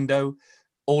this window.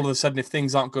 All of a sudden, if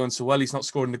things aren't going so well, he's not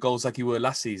scoring the goals like he were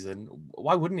last season.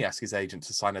 Why wouldn't he ask his agent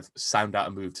to sound out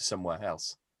a move to somewhere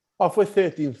else? Well, if we're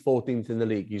 13th, 14th in the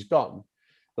league, he's gone.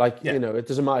 It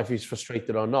doesn't matter if he's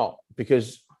frustrated or not,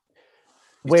 because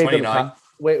he's 29.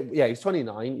 He's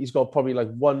 29. He's got probably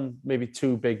like one, maybe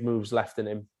two big moves left in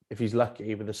him, if he's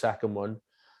lucky with the second one.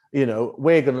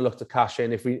 We're going to look to cash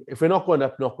in if we're not going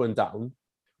up, not going down,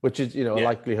 which is a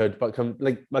likelihood, but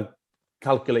like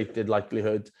calculated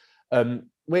likelihood.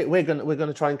 We're going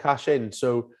to try and cash in.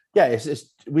 So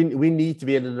we need to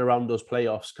be in and around those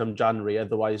playoffs come January.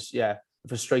 Otherwise,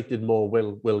 frustrated Moore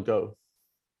will go.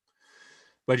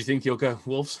 Where do you think you'll go,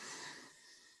 Wolves?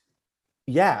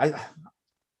 Yeah,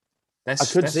 I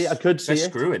could see it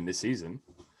screwing this season.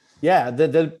 Yeah,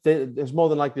 there's more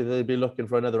than likely they'll be looking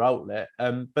for another outlet.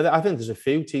 But I think there's a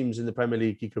few teams in the Premier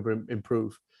League he could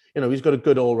improve. He's got a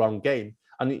good all-round game,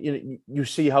 and you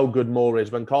see how good Moore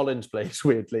is when Collins plays.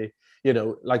 Weirdly, you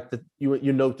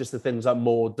notice the things that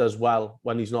Moore does well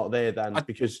when he's not there.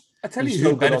 Because I tell you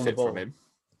who benefit from him.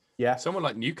 Yeah, someone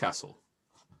like Newcastle.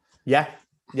 Yeah,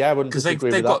 I wouldn't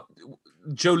disagree with that.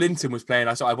 Joe Linton was playing.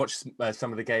 I watched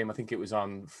some of the game. I think it was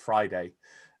on Friday.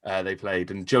 They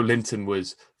played, and Joe Linton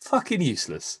was fucking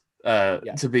useless.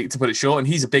 To put it short, and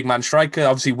he's a big man striker.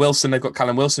 Obviously, Wilson. They've got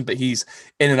Callum Wilson, but he's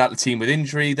in and out of the team with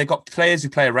injury. They've got players who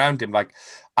play around him, like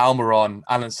Almiron,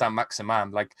 Alan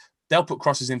Saint-Maximin. Like they'll put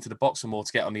crosses into the box for more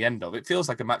to get on the end of. It feels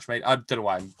like a match made. I don't know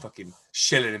why I'm fucking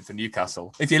shilling him for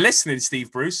Newcastle. If you're listening,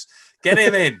 Steve Bruce, get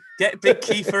him in. Get Big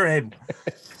Kiefer in.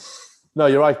 No,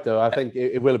 you're right, though. I think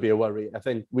it will be a worry. I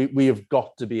think we have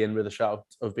got to be in with a shout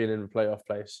of being in a playoff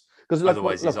place. Because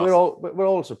we're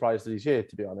all surprised that he's here,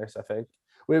 to be honest, I think.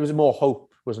 There was more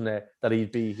hope, wasn't there, that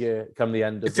he'd be here come the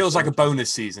end of it. Feels like a bonus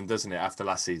season, doesn't it, after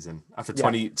last season? After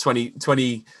 20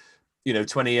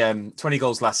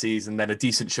 goals last season, then a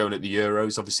decent showing at the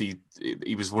Euros. Obviously,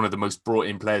 he was one of the most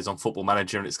brought-in players on Football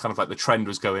Manager, and it's kind of like the trend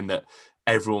was going that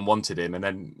everyone wanted him, and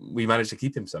then we managed to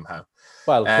keep him somehow.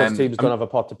 Well, because teams don't have a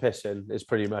pot to piss in is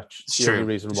pretty much the only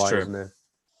reason why, isn't it?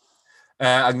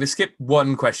 I'm going to skip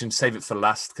one question, save it for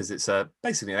last, because it's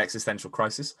basically an existential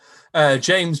crisis.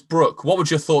 James Brook, what would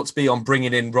your thoughts be on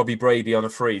bringing in Robbie Brady on a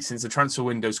free? Since the transfer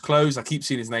window's closed, I keep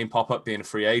seeing his name pop up being a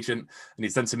free agent, and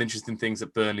he's done some interesting things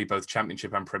at Burnley, both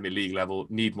Championship and Premier League level,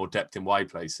 need more depth in wide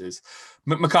places.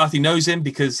 McCarthy knows him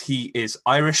because he is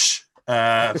Irish.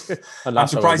 I'm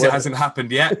surprised it hasn't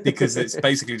happened yet, because it's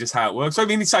basically just how it works. So, I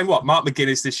mean, he's saying what? Mark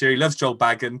McGuinness this year, he loves Joel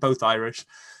Bagan, both Irish.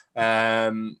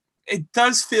 It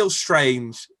does feel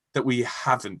strange that we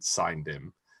haven't signed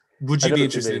him. Would you be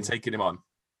interested in taking him on?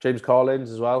 James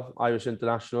Collins as well, Irish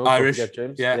international. Irish,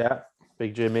 James. Yeah,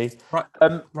 big Jimmy. Right,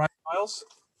 Ryan Miles?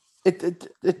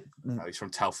 No, he's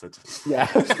from Telford.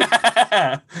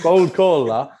 Yeah. Bold call,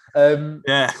 that.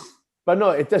 Yeah. But no,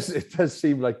 it does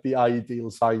seem like the ideal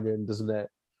signing, doesn't it?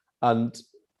 And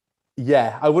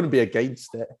yeah, I wouldn't be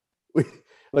against it. We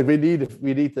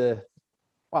need to.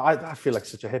 Well, I feel like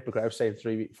such a hypocrite. I was saying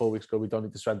 4 weeks ago we don't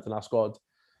need to strengthen our squad.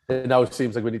 It now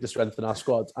seems like we need to strengthen our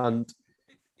squad. And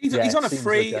he's on a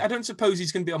free. I don't suppose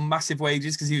he's going to be on massive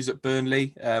wages because he was at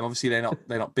Burnley. Obviously, they're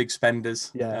not big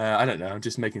spenders. Yeah. I don't know. I'm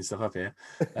just making stuff up here.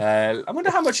 I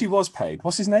wonder how much he was paid.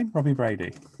 What's his name? Robbie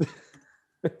Brady.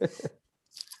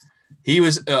 He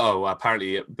was. Oh,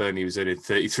 apparently at Burnley he was earning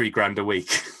 33 grand a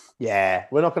week. Yeah,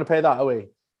 we're not going to pay that away.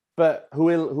 But who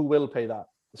will pay that?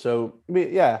 So I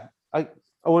mean, yeah, I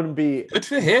wouldn't be. Good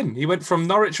for him. He went from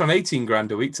Norwich on 18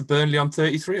 grand a week to Burnley on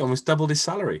 33, almost doubled his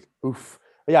salary. Oof.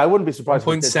 Yeah, I wouldn't be surprised.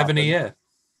 1.7 a year.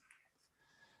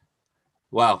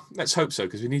 Wow, let's hope so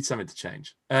because we need something to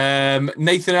change.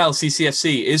 Nathan L,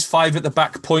 CCFC, is 5 at the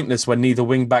back pointless when neither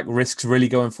wing back risks really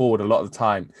going forward a lot of the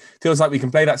time? Feels like we can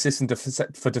play that system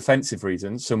for defensive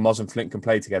reasons, so Moz and Flint can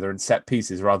play together and set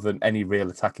pieces rather than any real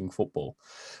attacking football.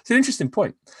 It's an interesting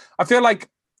point. I feel like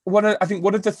one of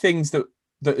the things that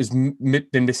has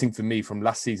been missing for me from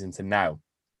last season to now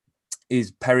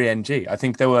is Perry NG. I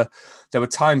think there were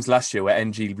times last year where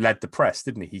NG led the press,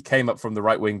 didn't he? He came up from the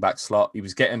right wing back slot. He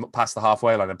was getting past the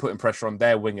halfway line and putting pressure on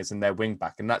their wingers and their wing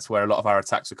back, and that's where a lot of our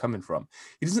attacks are coming from.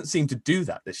 He doesn't seem to do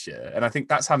that this year, and I think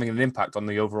that's having an impact on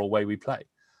the overall way we play.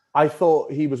 I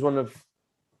thought he was one of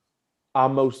our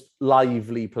most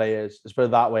lively players, let's put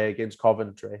it that way, against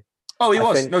Coventry. Oh, he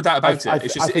was, no doubt about it. I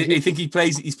think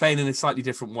he's playing in a slightly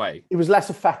different way. He was less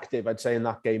effective, I'd say, in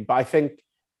that game, but I think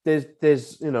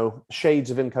there's shades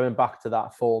of him coming back to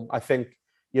that form. I think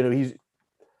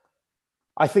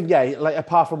like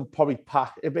apart from probably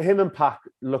Pack, him and Pack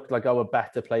looked like our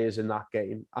better players in that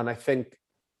game, and I think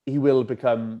he will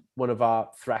become one of our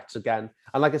threats again.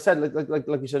 And like I said,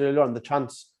 like you said earlier on, the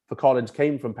chance for Collins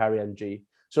came from Perry NG.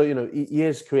 So he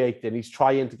is creating, he's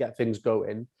trying to get things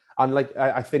going, and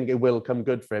I think it will come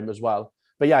good for him as well.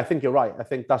 But yeah, I think you're right. I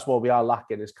think that's what we are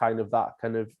lacking is kind of that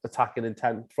kind of attacking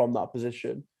intent from that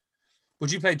position.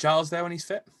 Would you play Giles there when he's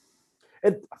fit?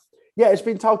 It's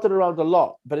been touted around a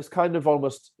lot, but it's kind of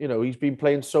almost, he's been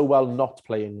playing so well not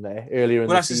playing there earlier in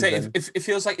the season. Well, I have to say, it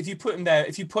feels like if you put him there,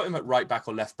 if you put him at right back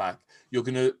or left back, you're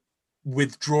going to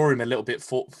withdraw him a little bit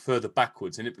further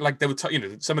backwards. And there were,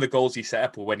 some of the goals he set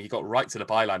up were when he got right to the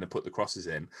byline and put the crosses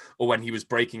in, or when he was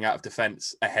breaking out of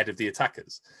defence ahead of the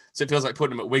attackers. So it feels like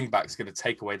putting him at wing back is going to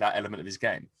take away that element of his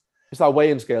game. It's that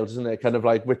weighing scales, isn't it? Kind of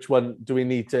like which one do we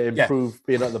need to improve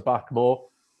being at the back more?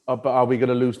 But are we going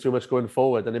to lose too much going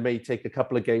forward? And it may take a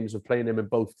couple of games of playing him in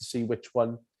both to see which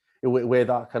one, where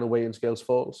that kind of weighing scales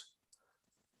falls.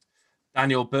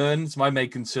 Daniel Burns, my main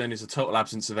concern is a total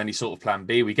absence of any sort of plan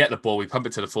B. We get the ball, we pump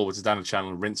it to the forwards, down the channel,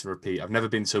 and rinse and repeat. I've never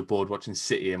been so bored watching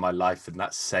City in my life, and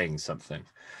that's saying something.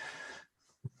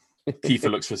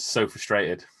 Kiefer looks so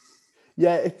frustrated.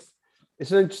 Yeah,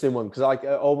 it's an interesting one because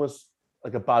almost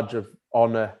like a badge of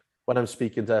honour when I'm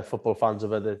speaking to football fans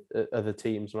of other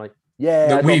teams. I'm like,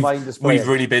 we've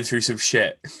really been through some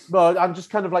shit. But I'm just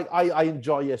kind of like, I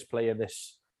enjoy us playing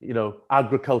this,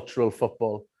 agricultural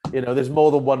football. There's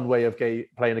more than one way of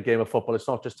playing a game of football. It's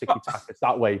not just ticky-tack, it's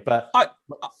that way. But I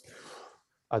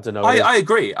don't know. I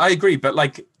agree. But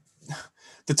like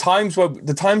the times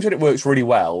when it works really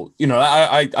well,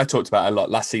 I talked about it a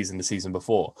lot last season, the season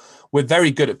before. We're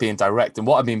very good at being direct. And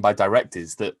what I mean by direct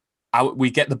is that we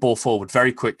get the ball forward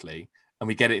very quickly and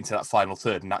we get it into that final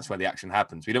third, and that's where the action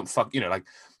happens. We don't like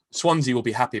Swansea will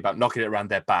be happy about knocking it around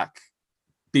their back,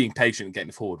 being patient and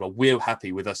getting forward. Well, we're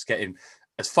happy with us getting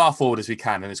as far forward as we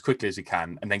can and as quickly as we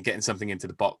can, and then getting something into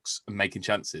the box and making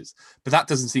chances. But that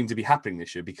doesn't seem to be happening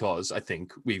this year because I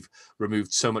think we've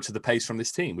removed so much of the pace from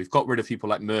this team. We've got rid of people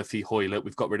like Murphy, Hoylett.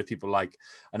 We've got rid of people like,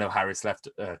 I know Harris left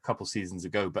a couple seasons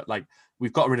ago, but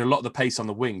we've got rid of a lot of the pace on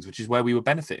the wings, which is where we were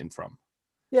benefiting from.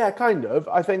 Yeah, kind of.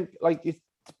 I think if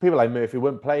people like Murphy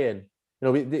weren't playing,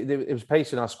 it was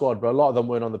pace in our squad, but a lot of them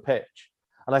weren't on the pitch.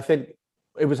 And I think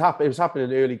it was happening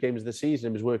in early games of the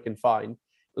season. It was working fine.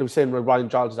 I was saying when Ryan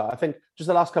Giles is out, I think just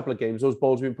the last couple of games, those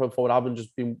balls we've been put forward haven't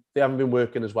been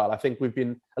working as well. I think we've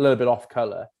been a little bit off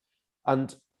colour,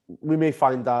 and we may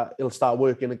find that it'll start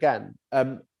working again.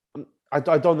 I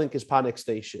don't think it's panic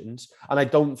stations, and I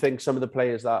don't think some of the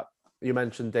players that you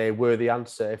mentioned there were the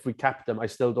answer. If we kept them, I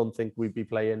still don't think we'd be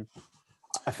playing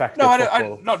effective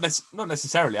football. Not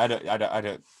necessarily. I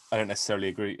don't necessarily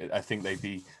agree. I think they'd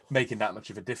be making that much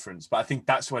of a difference. But I think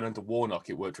that's when under Warnock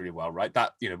it worked really well, right?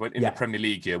 That when in the Premier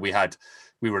League year we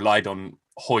relied on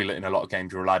Hoylett in a lot of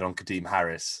games. We relied on Kadeem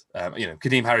Harris.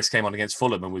 Kadeem Harris came on against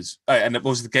Fulham and was, and it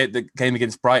was the game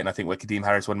against Brighton, I think, where Kadeem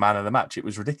Harris won man of the match. It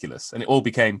was ridiculous, and it all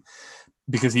became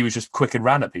because he was just quick and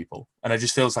ran at people. And it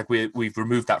just feels like we've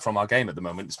removed that from our game at the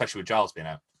moment, especially with Giles being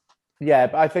out. Yeah,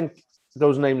 but I think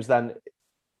those names then,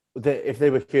 if they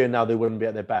were here now, they wouldn't be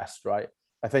at their best, right?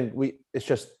 I think it's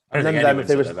just I don't none think of them, if anyone's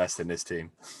they at were their best in this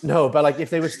team. no, but like if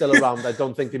they were still around, I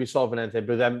don't think they'd be solving anything.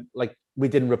 But then, like, we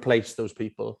didn't replace those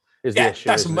people. Is the issue?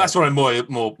 That's what it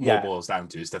more Yeah. boils down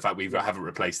to, is the fact we haven't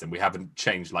replaced them. We haven't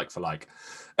changed like for like.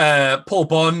 Paul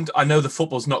Bond, I know the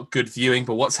football's not good viewing,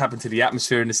 but what's happened to the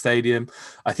atmosphere in the stadium?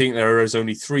 I think there is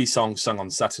only 3 songs sung on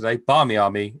Saturday. Barmy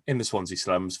Army, In the Swansea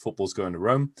Slums, Football's Going to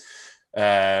Rome.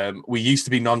 We used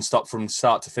to be non-stop from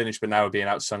start to finish, but now we're being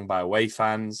outsung by away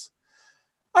fans.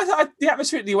 The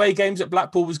atmosphere at the away games at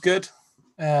Blackpool was good.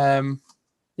 Yeah, do you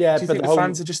but think the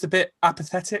fans are just a bit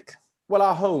apathetic? Well,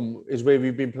 our home is where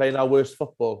we've been playing our worst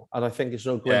football, and I think it's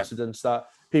no coincidence that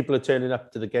people are turning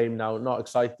up to the game now, not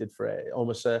excited for it.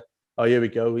 Almost oh, here we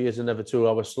go. Here's another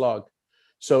 2-hour slog.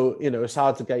 So, it's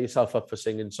hard to get yourself up for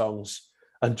singing songs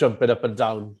and jumping up and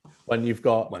down when you've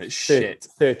got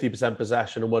 30%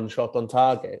 possession and 1 shot on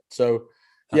target. So,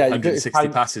 yeah, 160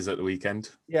 passes at the weekend.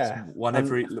 Yeah,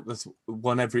 that's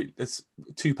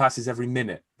 2 passes every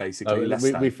minute, basically.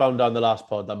 We found out in the last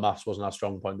pod that maths wasn't our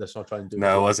strong point. Let's not try and do it.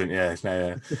 No, it wasn't.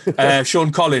 Yeah.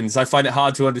 Sean Collins, I find it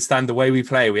hard to understand the way we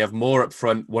play. We have Moore up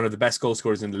front, one of the best goal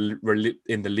scorers in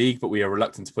the league, but we are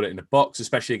reluctant to put it in the box,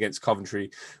 especially against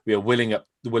Coventry. We are willing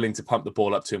to pump the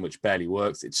ball up to him, which barely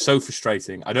works. It's so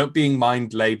frustrating. I don't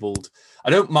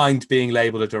mind being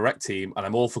labelled a direct team, and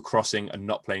I'm all for crossing and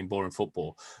not playing boring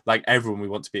football. Like everyone, we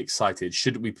want to be excited.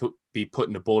 Shouldn't we be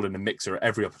putting the ball in the mixer at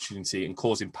every opportunity and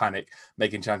causing panic,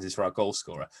 making chances for our goal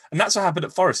scorer? And that's what happened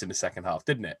at Forest in the second half,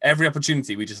 didn't it? Every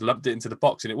opportunity, we just lumped it into the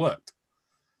box and it worked.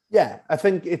 Yeah, I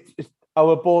think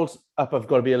our balls up have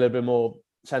got to be a little bit more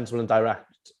sensible and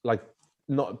direct, like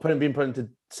not being put into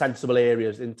sensible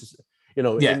areas,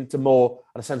 into more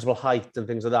at a sensible height and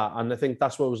things like that. And I think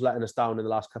that's what was letting us down in the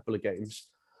last couple of games.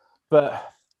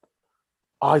 But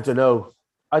I don't know.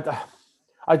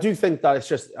 I do think that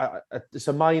it's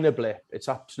a minor blip. It's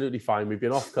absolutely fine. We've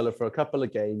been off colour for a couple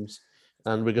of games,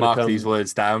 and we're going to mark these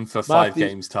words down for 5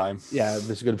 games time. Yeah, this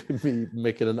is going to be me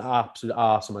making an absolute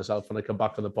arse of myself when I come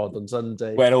back on the pod on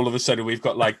Sunday. When all of a sudden we've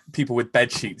got like people with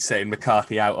bed sheets saying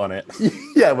McCarthy out on it.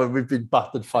 Yeah, when we've been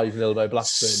battered 5-0 by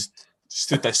Blackburn.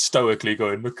 Stood there stoically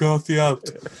going, McCarthy out.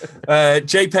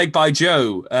 JPEG by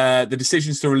Joe. The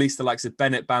decisions to release the likes of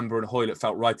Bennett, Bamber and Hoylett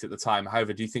felt right at the time.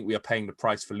 However, do you think we are paying the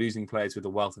price for losing players with a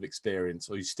wealth of experience,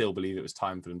 or you still believe it was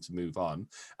time for them to move on?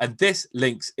 And this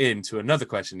links into another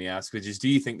question he asked, which is, do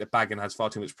you think that Baggin has far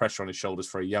too much pressure on his shoulders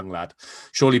for a young lad?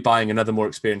 Surely buying another more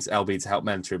experienced LB to help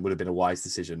mentor him would have been a wise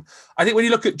decision. I think when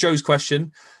you look at Joe's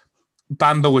question,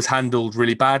 Bamber was handled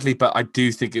really badly, but I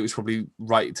do think it was probably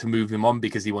right to move him on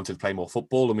because he wanted to play more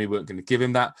football and we weren't going to give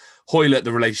him that. Hoylett,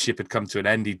 the relationship had come to an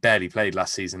end. He barely played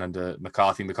last season under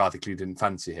McCarthy. McCarthy clearly didn't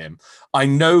fancy him. I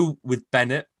know with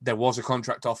Bennett, there was a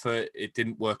contract offer. It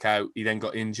didn't work out. He then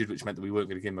got injured, which meant that we weren't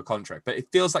going to give him a contract. But it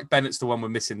feels like Bennett's the one we're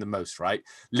missing the most, right?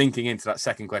 Linking into that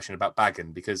second question about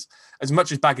Baggin, because as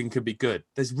much as Baggin could be good,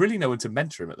 there's really no one to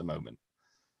mentor him at the moment.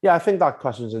 Yeah, I think that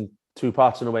question's in 2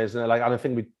 parts in a way, isn't it? Like, and I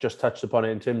think we just touched upon it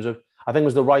in terms of, I think it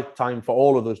was the right time for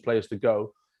all of those players to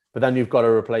go, but then you've got to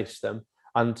replace them.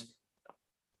 And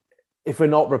if we're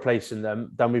not replacing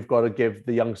them, then we've got to give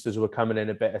the youngsters who are coming in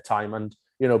a bit of time. And,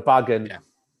 Baggin,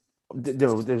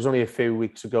 there was only a few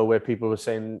weeks ago where people were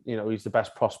saying, he's the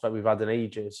best prospect we've had in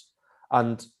ages.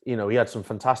 And, he had some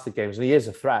fantastic games and he is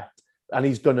a threat and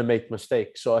he's going to make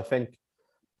mistakes. So I think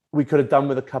we could have done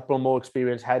with a couple more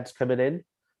experienced heads coming in,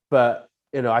 but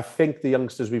I think the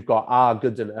youngsters we've got are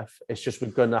good enough. It's just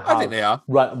we're going to have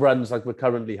runs like we're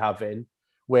currently having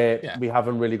where we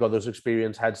haven't really got those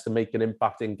experienced heads to make an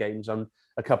impact in games, and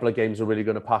a couple of games are really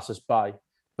going to pass us by.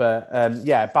 But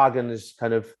Baggin is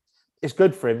it's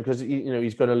good for him because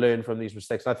he's going to learn from these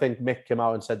mistakes. And I think Mick came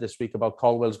out and said this week about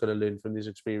Colwell's going to learn from these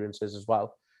experiences as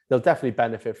well. They'll definitely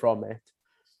benefit from it.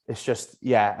 It's just,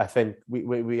 I think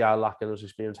we are lacking those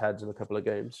experienced heads in a couple of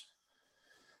games.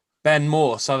 Ben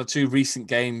Moore, saw the 2 recent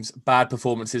games, bad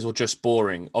performances or just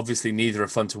boring? Obviously, neither are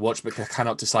fun to watch, but I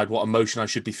cannot decide what emotion I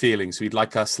should be feeling, so he'd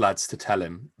like us lads to tell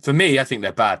him. For me, I think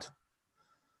they're bad.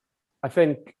 I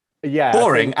think,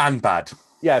 boring and bad.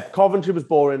 Yeah, Coventry was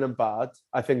boring and bad.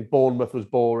 I think Bournemouth was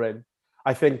boring.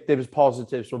 I think there was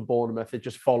positives from Bournemouth. It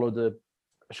just followed a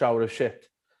shower of shit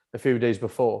a few days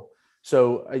before.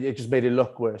 So it just made it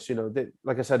look worse.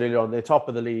 Like I said earlier on, they're top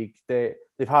of the league. They've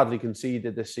hardly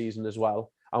conceded this season as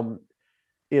well.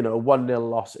 1-0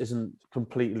 loss isn't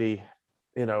completely,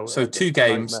 So 2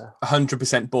 games,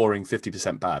 100% boring,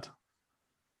 50% bad.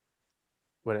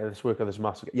 Wait, let's work on this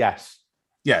massive. Yes.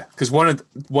 Yeah, because one of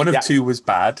 2 was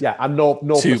bad. Yeah, and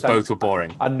 0%. 2 both were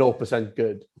boring. And 0%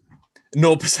 good.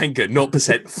 0% good,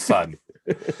 0% fun.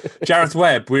 Gareth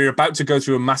Webb, we're about to go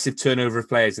through a massive turnover of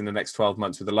players in the next 12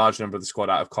 months with a large number of the squad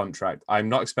out of contract. I'm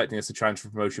not expecting us to transfer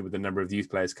promotion with the number of youth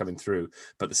players coming through,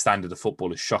 but the standard of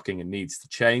football is shocking and needs to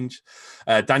change.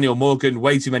 Daniel Morgan,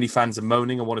 way too many fans are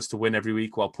moaning and want us to win every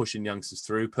week while pushing youngsters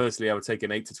through. Personally, I would take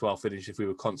an 8 to 12 finish if we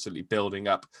were constantly building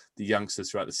up the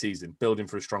youngsters throughout the season, building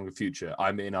for a stronger future.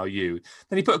 I'm in, are you?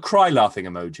 Then he put a cry laughing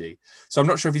emoji. So I'm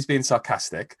not sure if he's being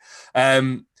sarcastic.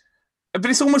 But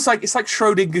it's almost like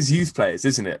Schrodinger's youth players,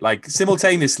 isn't it? Like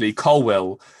simultaneously,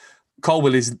 Colwill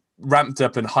is ramped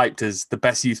up and hyped as the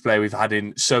best youth player we've had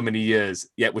in so many years.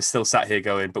 Yet we're still sat here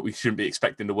going, but we shouldn't be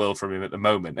expecting the world from him at the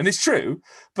moment. And it's true,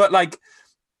 but like,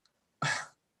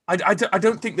 I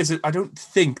don't think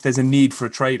there's a need for a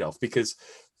trade-off, because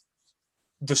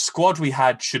the squad we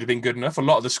had should have been good enough. A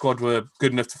lot of the squad were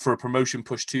good enough for a promotion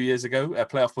push 2 years ago, a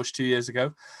playoff push 2 years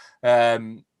ago,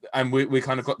 and we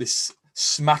kind of got this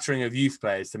smattering of youth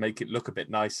players to make it look a bit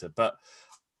nicer. But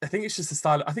I think it's just the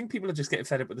style. I think people are just getting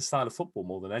fed up with the style of football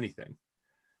more than anything.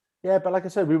 Yeah, but like I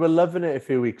said, we were loving it a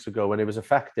few weeks ago when it was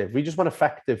effective. We just want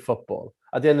effective football.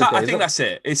 At the end of the day, I think that's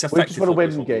it. It's effective. We just want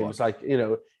to win games. Like, you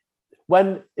know,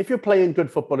 if you're playing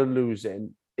good football and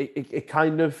losing, it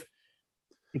kind of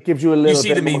it gives you a little. You see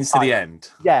bit the means to the end.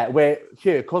 Yeah, where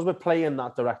here, because we're playing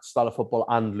that direct style of football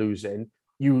and losing,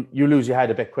 you lose your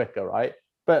head a bit quicker, right?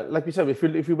 But like we said, if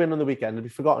we win on the weekend, it'll be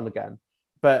forgotten again.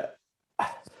 But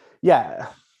yeah,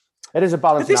 it is a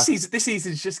balance. This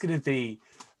season is just going to be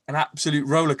an absolute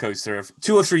roller coaster of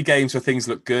 2 or 3 games where things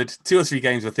look good, 2 or 3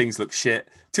 games where things look shit,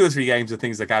 2 or 3 games where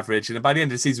things look average. And by the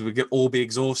end of the season, we could all be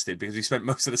exhausted because we spent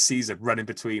most of the season running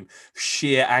between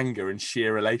sheer anger and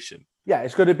sheer elation. Yeah,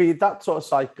 it's going to be that sort of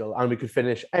cycle, and we could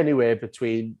finish anywhere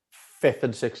between 5th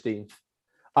and 16th.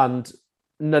 And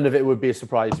none of it would be a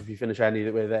surprise if you finish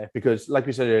anywhere there, because, like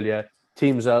we said earlier,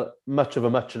 teams are much of a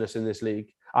muchness in this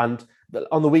league. And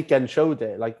on the weekend showed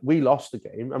it. Like, we lost the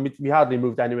game, and we hardly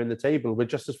moved anywhere in the table. We're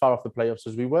just as far off the playoffs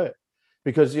as we were,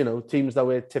 because, you know, teams that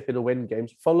were tipping to win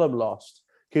games, Fulham lost,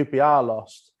 QPR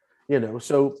lost, you know.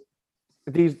 So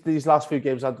these last few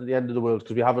games aren't at the end of the world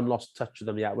because we haven't lost touch of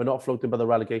them yet. We're not floating by the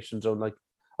relegation zone like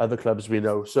other clubs we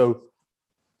know. So,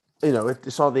 you know,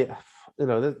 it's not the, you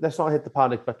know, let's not hit the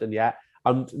panic button yet.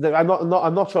 I'm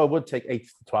not sure I would take 8th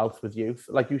to 12th with youth.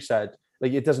 Like you said,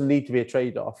 like, it doesn't need to be a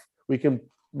trade-off. We can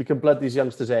blood these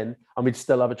youngsters in and we'd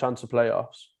still have a chance of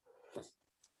playoffs.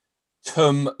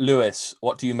 Tom Lewis,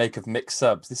 what do you make of mixed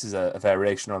subs? This is a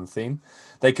variation on the theme.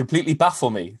 They completely baffle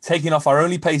me. Taking off our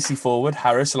only pacey forward,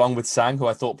 Harris, along with Sang, who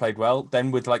I thought played well. Then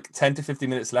with like 10 to 15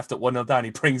 minutes left at 1-0 down, he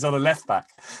brings on a left back.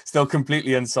 Still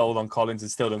completely unsold on Collins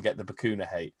and still don't get the Bacuna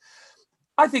hate.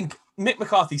 I think Mick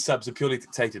McCarthy's subs are purely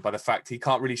dictated by the fact he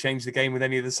can't really change the game with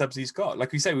any of the subs he's got.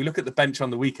 Like we say, we look at the bench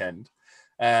on the weekend,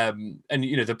 and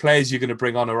you know the players you're going to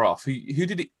bring on or off. Who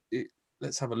did he?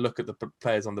 Let's have a look at the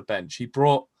players on the bench. He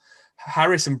brought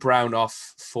Harris and Brown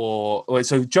off for.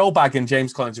 So Joel Bagg and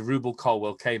James Collins and Rubel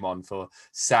Colwill came on for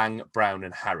Sang, Brown,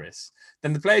 and Harris.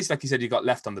 Then the players, like you said, you got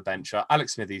left on the bench are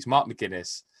Alex Smithies, Mark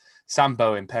McGuinness, Sam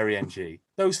Bowen, Perry Ng.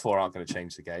 Those 4 aren't going to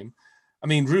change the game. I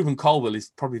mean, Ruben Colwill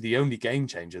is probably the only game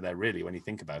changer there, really, when you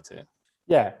think about it.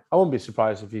 Yeah, I wouldn't be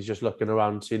surprised if he's just looking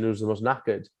around, seeing who's the most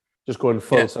knackered, just going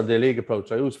full Sunday League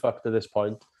approach. Like, who's fucked at this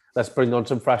point? Let's bring on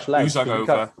some fresh legs. Who's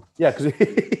over? Yeah, because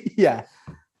yeah.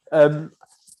 Who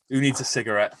needs a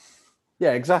cigarette?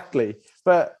 Yeah, exactly.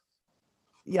 But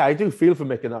yeah, I do feel for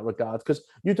Mick in that regard, because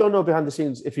you don't know behind the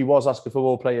scenes if he was asking for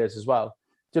more players as well.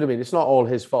 Do you know what I mean? It's not all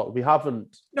his fault. We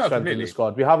haven't strengthened the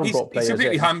squad. We haven't brought players. He's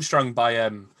completely hamstrung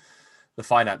by the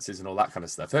finances and all that kind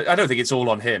of stuff. I don't think it's all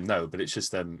on him, no, but it's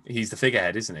just he's the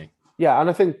figurehead, isn't he? Yeah, and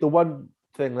I think the one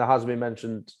thing that hasn't been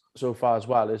mentioned so far as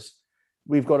well is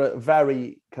we've got a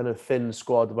very kind of thin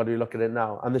squad when we look at it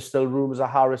now, and there's still rumours that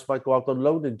Harris might go out on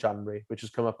loan in January, which has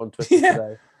come up on Twitter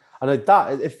today. And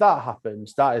if that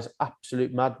happens, that is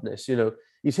absolute madness. You know,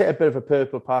 he's hit a bit of a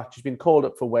purple patch. He's been called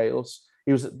up for Wales.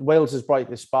 He was Wales's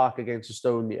brightest spark against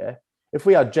Estonia. If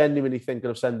we are genuinely thinking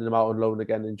of sending him out on loan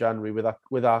again in January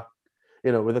with our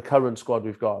you know, with the current squad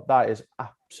we've got, that is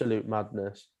absolute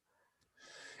madness.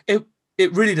 It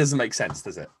really doesn't make sense,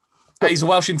 does it? He's a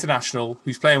Welsh international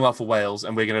who's playing well for Wales,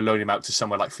 and we're going to loan him out to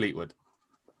somewhere like Fleetwood.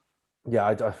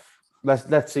 Yeah,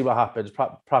 let's see what happens.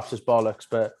 Perhaps it's bollocks,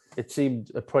 but it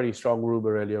seemed a pretty strong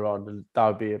rumour earlier on, and that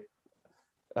would be,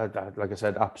 like I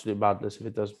said, absolute madness if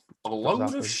it does. A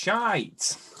load of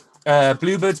shite.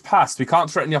 Bluebirds passed. We can't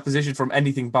threaten the opposition from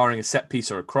anything barring a set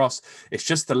piece or a cross. It's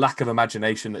just the lack of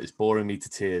imagination that is boring me to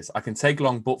tears. I can take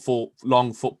long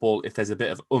football if there's a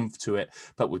bit of oomph to it,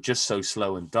 but we're just so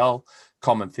slow and dull.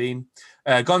 Common theme.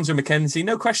 Gonzo McKenzie,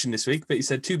 no question this week, but he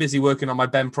said, too busy working on my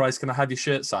Ben Price. Can I have your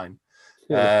shirt signed?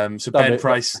 So Ben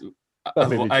Price. That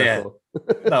made me chuckle.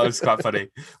 That was quite funny.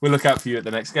 We'll look out for you at the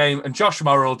next game. And Josh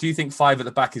Morrill, do you think 5 at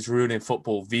the back is ruining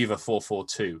football? Viva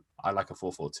 4-4-2. I like a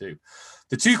 4-4-2.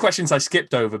 The 2 questions I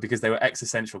skipped over because they were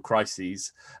existential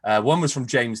crises. One was from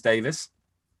James Davis.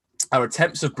 Our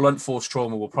attempts of blunt force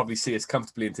trauma will probably see us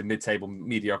comfortably into mid-table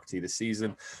mediocrity this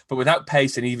season, but without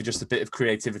pace and even just a bit of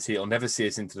creativity, it'll never see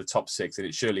us into the top 6, and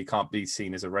it surely can't be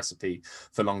seen as a recipe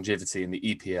for longevity in the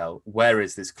EPL. Where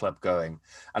is this club going?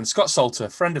 And Scott Salter,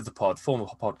 friend of the pod, former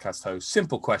podcast host,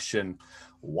 simple question,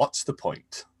 what's the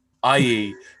point?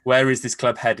 I.e., where is this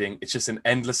club heading? It's just an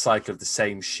endless cycle of the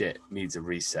same shit, needs a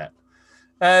reset.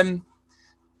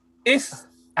 If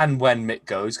and when Mick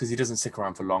goes, because he doesn't stick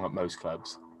around for long at most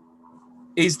clubs,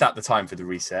 is that the time for the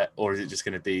reset, or is it just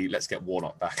going to be let's get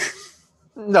Warnock back?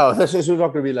 No, this is not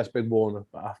going to be let's bring Warnock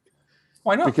back.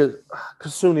 Why not? Because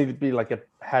soon he'd be like a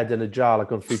head in a jar,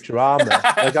 like on Futurama.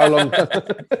 Like how long?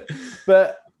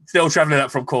 But still travelling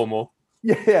up from Cornwall.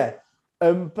 Yeah,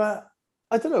 but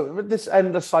I don't know. This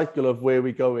endless cycle of where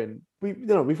we go in.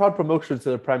 We've had promotion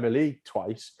to the Premier League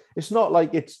twice. It's not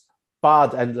like it's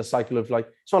bad endless cycle of like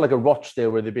it's not like a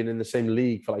Rochdale where they've been in the same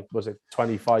league for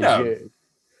 25 years.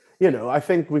 I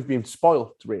think we've been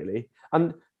spoilt, really.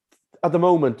 And at the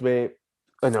moment, we're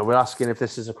asking if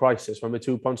this is a crisis when we're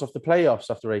 2 points off the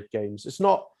playoffs after 8 games. It's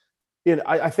not,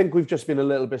 I think we've just been a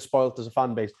little bit spoilt as a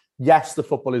fan base. Yes, the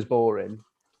football is boring.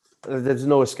 There's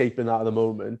no escaping that at the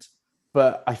moment.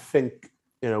 But I think,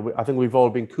 I think we've all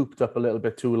been cooped up a little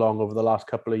bit too long over the last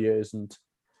couple of years. And,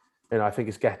 I think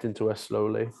it's getting to us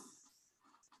slowly.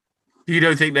 You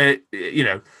don't think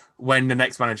that, when the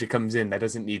next manager comes in, there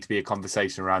doesn't need to be a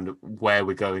conversation around where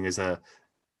we're going as a,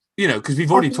 because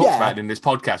we've already talked about it in this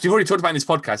podcast. We've already talked about in this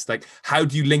podcast, like, how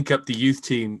do you link up the youth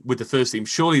team with the first team?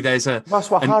 Surely there's an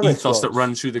ethos that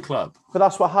runs through the club. But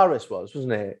that's what Harris was,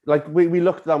 wasn't it? Like, we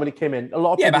looked at that when he came in. A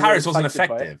lot of people but Harris wasn't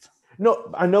effective.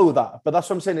 No, I know that. But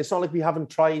that's what I'm saying. It's not like we haven't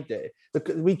tried it.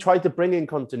 We tried to bring in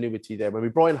continuity there. When we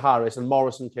brought in Harris and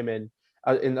Morrison came in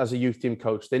as a youth team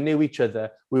coach, they knew each other.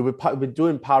 We were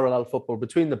doing parallel football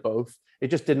between the both. It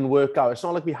just didn't work out. It's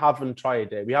not like we haven't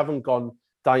tried it. We haven't gone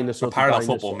dinosaur. But parallel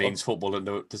football means football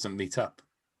that doesn't meet up.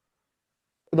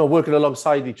 No, working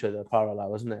alongside each other,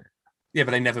 parallel, isn't it? Yeah,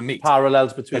 but they never meet.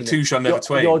 Parallels between two shall never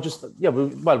twain.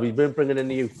 We've been bringing in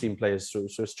the youth team players through,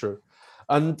 so it's true.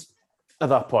 And at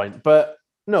that point, but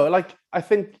no, I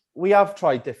think we have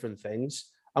tried different things.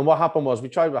 And what happened was we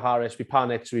tried with Harris, we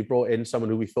panicked, so we brought in someone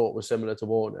who we thought was similar to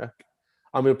Warnock.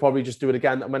 And we'll probably just do it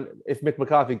again. If Mick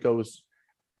McCarthy goes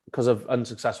because of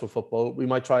unsuccessful football, we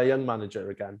might try a young manager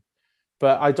again.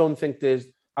 But I don't think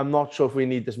I'm not sure if we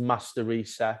need this master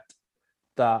reset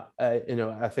that,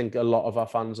 I think a lot of our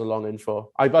fans are longing for.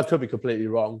 I could be completely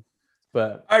wrong,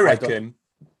 but I reckon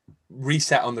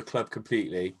reset on the club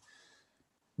completely,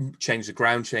 change the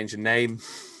ground, change the name,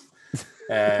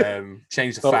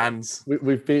 change the fans.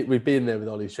 We've been there with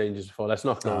all these changes before. Let's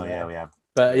not go there. Yeah, we have.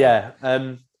 But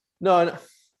no.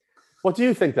 What do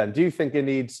you think then? Do you think it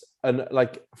needs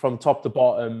from top to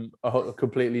bottom a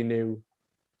completely new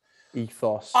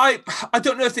ethos? I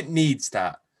don't know if it needs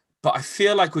that, but I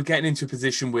feel like we're getting into a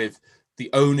position with the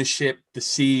ownership, the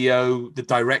CEO, the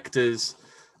directors,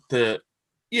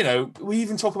 we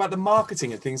even talk about the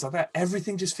marketing and things like that.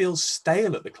 Everything just feels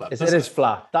stale at the club. It is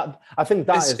flat. I think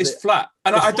it's flat.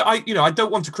 And I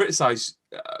don't want to criticize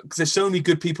because there's so many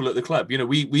good people at the club.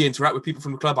 We interact with people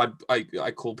from the club.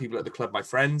 I call people at the club my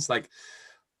friends. I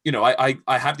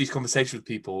have these conversations with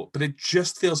people, but it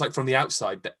just feels like from the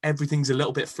outside that everything's a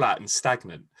little bit flat and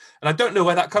stagnant. And I don't know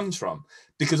where that comes from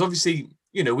because obviously,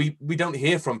 we don't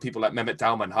hear from people like Mehmet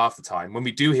Dalman half the time. When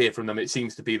we do hear from them, it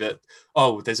seems to be that,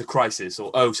 there's a crisis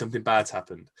or, something bad's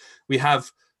happened. We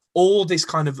have all this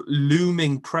kind of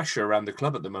looming pressure around the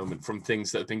club at the moment from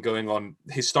things that have been going on,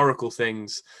 historical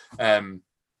things.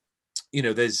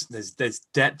 There's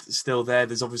debt still there.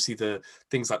 There's obviously the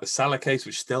things like the Salah case,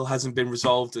 which still hasn't been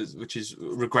resolved, which is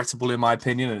regrettable in my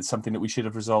opinion. And it's something that we should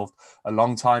have resolved a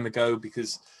long time ago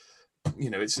because,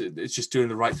 it's just doing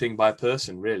the right thing by a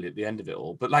person really at the end of it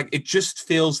all. But it just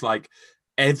feels like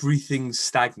everything's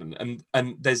stagnant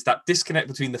and there's that disconnect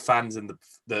between the fans and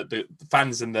the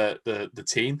fans and the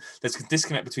team. There's a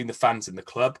disconnect between the fans and the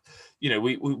club.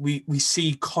 We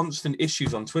see constant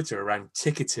issues on Twitter around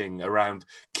ticketing, around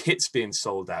kits being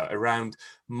sold out, around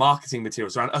marketing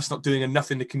materials, around us not doing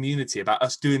enough in the community, about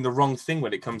us doing the wrong thing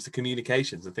when it comes to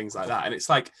communications and things like that. And it's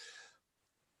like,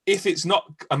 if it's not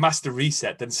a master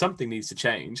reset, then something needs to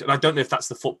change. And I don't know if that's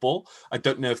the football. I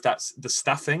don't know if that's the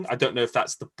staffing. I don't know if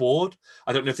that's the board.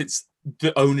 I don't know if it's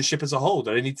the ownership as a whole.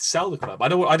 Do they need to sell the club? I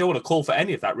don't want to call for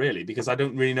any of that really, because I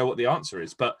don't really know what the answer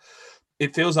is. But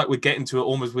it feels like we're getting to it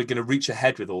almost. We're going to reach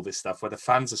ahead with all this stuff, where the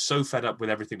fans are so fed up with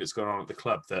everything that's going on at the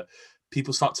club that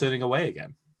people start turning away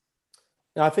again.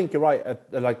 I think you're right.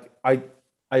 I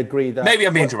agree that maybe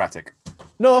I'm being dramatic.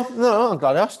 No, I'm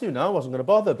glad I asked you. No, I wasn't going to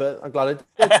bother, but I'm glad I did.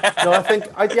 No, I think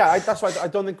that's why I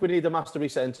don't think we need a master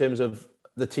reset in terms of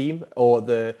the team or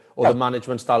the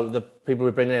management style, the people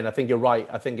we bring in. I think you're right.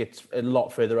 I think it's a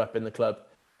lot further up in the club,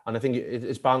 and I think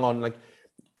it's bang on. Like,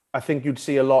 I think you'd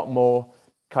see a lot more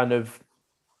kind of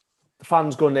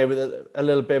fans going there with a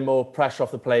little bit more pressure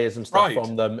off the players and stuff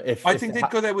from them. I think they'd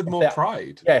go there with more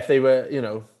pride. Yeah, if they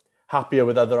were, happier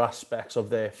with other aspects of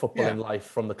their footballing life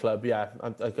from the club. Yeah,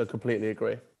 I completely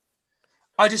agree.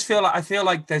 I feel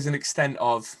like there's an extent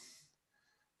of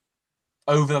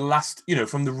over the last,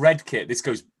 from the red kit, this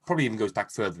probably even goes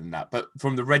back further than that, but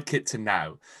from the red kit to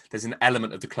now, there's an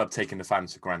element of the club taking the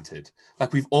fans for granted.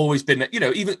 Like we've always been,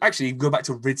 even actually go back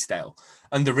to Ridsdale,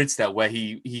 under Ridsdale, where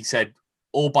he said,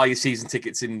 all buy your season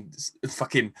tickets in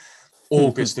fucking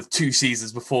August of 2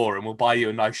 seasons before, and we'll buy you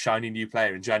a nice shiny new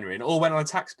player in January, and it all went on a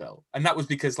tax bill. And that was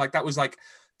because that was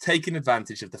taking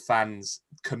advantage of the fans'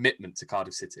 commitment to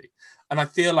Cardiff City. And I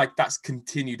feel like that's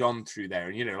continued on through there.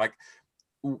 And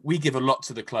we give a lot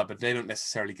to the club, and they don't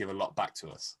necessarily give a lot back to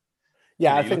us.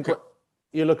 Yeah, I think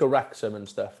you look at Wrexham and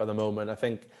stuff at the moment. I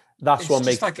think that's what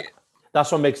makes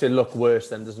it look worse.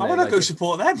 Then doesn't it? I want to go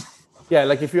support them. Yeah,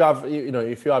 like if you have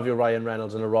your Ryan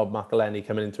Reynolds and a Rob McElhenney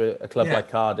coming into a club like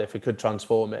Cardiff, it could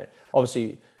transform it.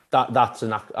 Obviously, that's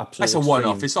an absolute. That's a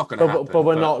one-off. It's not going to happen. But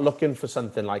we're not looking for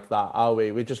something like that, are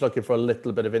we? We're just looking for a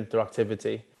little bit of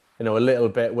interactivity. A little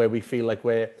bit where we feel like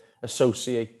we've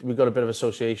got a bit of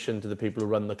association to the people who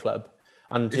run the club,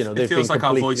 and it feels like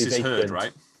our voice is heard,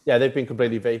 right? Yeah, they've been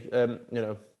completely vacant.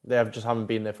 They haven't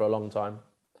been there for a long time.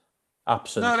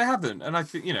 Absent. No, they haven't, and I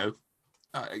think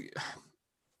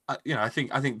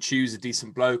I think Chu's a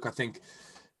decent bloke. I think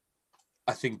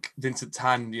Vincent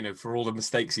Tan, for all the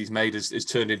mistakes he's made, has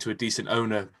turned into a decent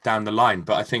owner down the line.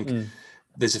 But I think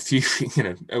there's a few,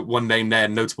 one name there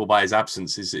notable by his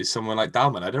absence is someone like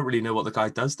Dalman. I don't really know what the guy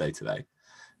does day to day.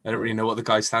 I don't really know what the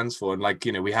guy stands for.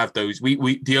 And we have those.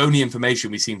 We the only information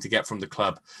we seem to get from the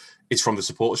club is from the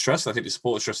supporters trust. I think the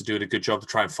supporters trust are doing a good job to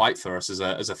try and fight for us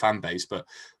as a fan base. But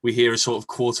we hear a sort of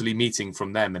quarterly meeting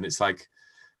from them, and it's like,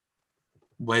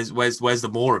 where's the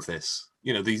more of this?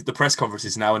 The press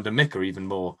conferences now under Mick are even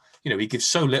more. He gives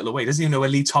so little away. He doesn't even know where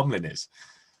Lee Tomlin is.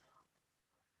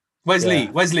 Where's Lee?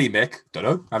 Where's Lee, Mick? Don't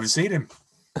know. Haven't seen him.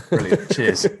 Brilliant.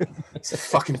 Cheers. It's a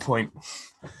fucking point.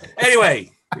 Anyway,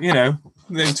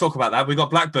 we'll talk about that. We've got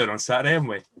Blackburn on Saturday, haven't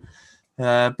we?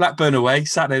 Blackburn away,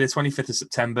 Saturday the 25th of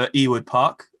September, Ewood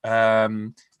Park.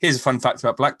 Here's a fun fact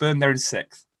about Blackburn. They're in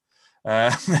 6th.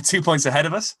 They're 2 points ahead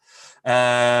of us.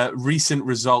 Recent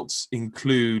results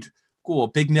include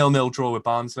big 0-0 draw with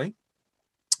Barnsley,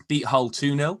 beat Hull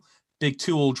 2-0, big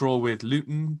 2-2 draw with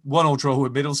Luton, 1-1 draw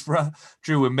with Middlesbrough,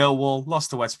 drew with Millwall, lost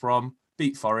to West Brom,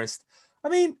 beat Forest. I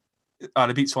mean,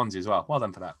 they beat Swansea as well. Well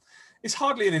done for that. It's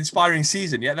hardly an inspiring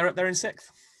season yet. They're in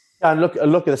 6th. Yeah, and look at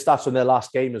the stats from their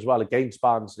last game as well against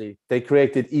Barnsley. They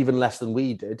created even less than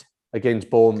we did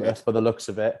against Bournemouth, by the looks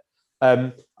of it.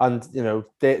 And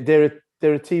they're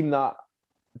a team that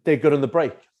they're good on the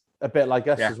break, a bit like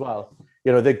us as well.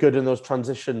 They're good in those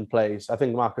transition plays. I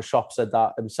think Marcus Schopp said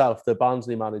that himself, the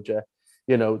Barnsley manager.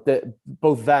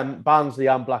 Both them, Barnsley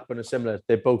and Blackburn, are similar.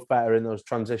 They're both better in those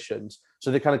transitions.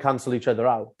 So they kind of cancel each other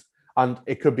out. And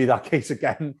it could be that case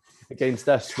again against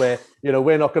us where,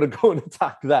 we're not going to go and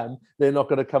attack them. They're not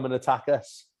going to come and attack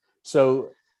us.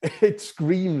 So it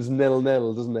screams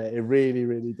 0-0, doesn't it? It really,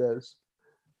 really does.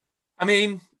 I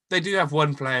mean, they do have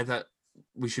one player that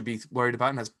we should be worried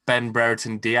about, and that's Ben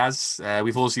Brereton Diaz.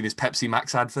 We've all seen his Pepsi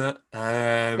Max advert.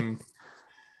 I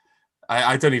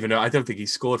don't even know. I don't think he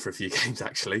scored for a few games,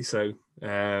 actually. So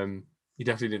he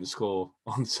definitely didn't score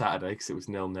on Saturday because it was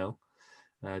 0-0.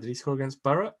 Did he score against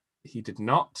Borough? He did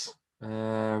not.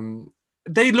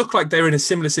 They look like they're in a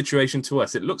similar situation to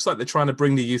us. It looks like they're trying to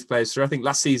bring the youth players through. I think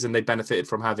last season they benefited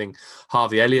from having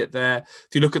Harvey Elliott there. If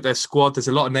you look at their squad, there's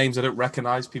a lot of names I don't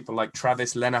recognise. People like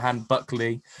Travis, Lenihan,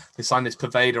 Buckley. They signed this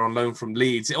Pervader on loan from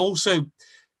Leeds. It also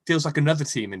feels like another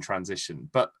team in transition,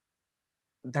 but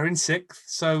they're in 6th,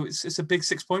 so it's a big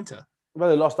 6-pointer. Well,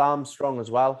 they lost Armstrong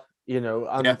as well,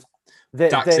 and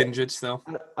Dak's injured still.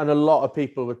 And a lot of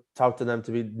people were touting them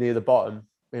to be near the bottom,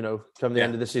 come the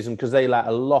end of the season, because they let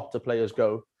a lot of players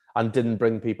go and didn't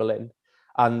bring people in.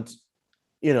 And,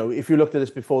 if you looked at this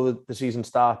before the season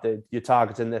started, you're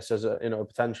targeting this as a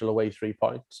potential away 3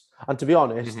 points. And to be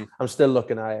honest, I'm still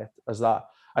looking at it as that.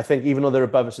 I think even though they're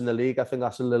above us in the league, I think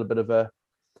that's a little bit of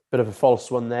a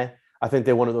false one there. I think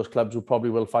they're one of those clubs who probably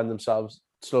will find themselves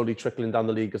slowly trickling down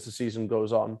the league as the season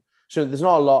goes on. So there's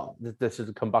not a lot that this has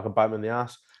come back and bite me in the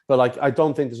ass. But like, I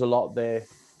don't think there's a lot there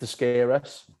to scare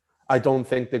us. I don't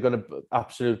think they're going to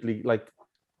absolutely like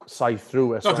scythe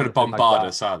through us. Not going to bombard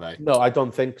us, are they? No, I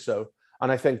don't think so.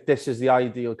 And I think this is the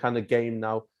ideal kind of game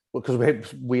now, because we're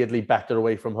weirdly better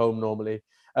away from home normally.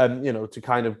 To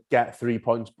kind of get 3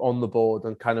 points on the board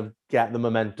and kind of get the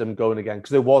momentum going again. Because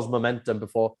there was momentum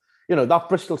before. That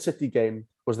Bristol City game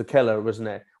was the killer, wasn't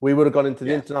it? We would have gone into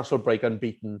the international break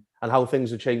unbeaten, and how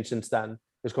things have changed since then.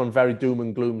 It's gone very doom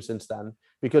and gloom since then,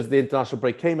 because the international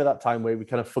break came at that time where we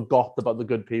kind of forgot about the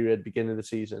good period beginning of the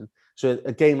season. So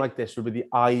a game like this would be the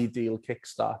ideal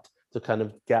kickstart to kind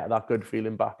of get that good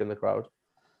feeling back in the crowd.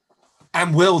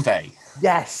 And will they?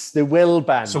 Yes, they will,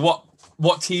 Ben. So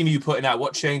what team are you putting out?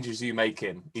 What changes are you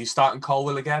making? Are you starting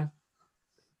Colwill again?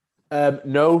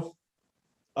 No.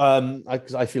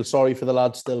 I feel sorry for the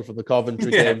lads still from the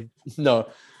Coventry game. No.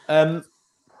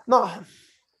 No.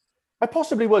 I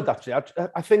possibly would, actually.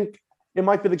 I think it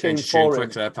might be the game for him.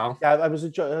 Quick there, pal. Yeah, I was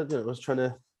trying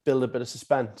to build a bit of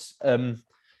suspense.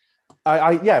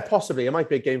 Possibly. It might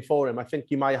be a game for him. I think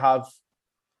he might have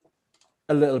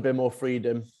a little bit more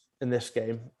freedom in this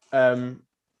game.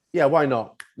 Why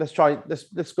not? Let's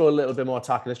go a little bit more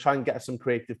attacking. Let's try and get some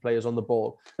creative players on the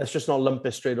ball. Let's just not lump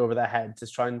it straight over their heads.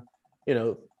 Let's try and,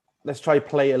 let's try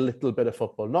play a little bit of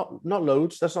football. Not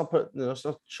loads. Let's not let's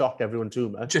not shock everyone too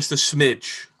much. Just a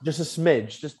smidge.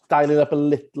 Just dial it up a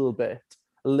little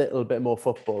bit more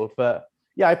football. But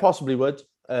yeah, I possibly would.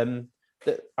 I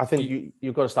think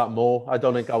you've got to start more. I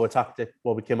don't think our tactic,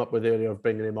 what we came up with earlier of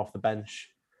bringing him off the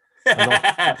bench.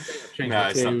 It's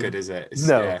not good, is it?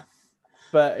 No. Yeah.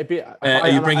 But are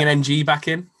you bringing NG back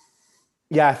in?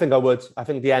 Yeah, I think I would. I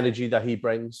think the energy that he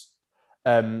brings,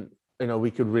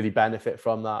 we could really benefit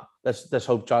from that. Let's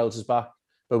hope Giles is back,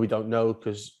 but we don't know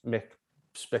because Mick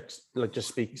speaks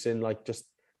in just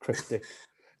cryptic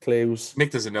clues.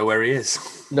 Mick doesn't know where he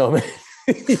is. No,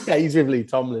 yeah, he's with Lee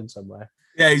Tomlin somewhere.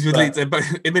 Yeah, he's with Lee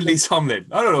Tomlin.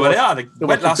 I don't know where they are. They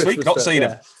went last week, not seen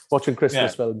him. Watching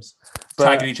Christmas films.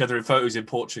 Tagging each other in photos in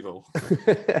Portugal.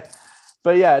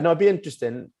 But yeah, no, it'd be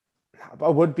interesting. I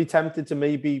would be tempted to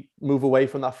maybe move away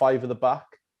from that 5 at the back.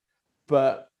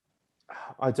 But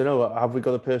I don't know. Have we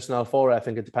got the personnel for it? I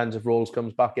think it depends if Rolls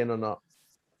comes back in or not.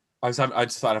 I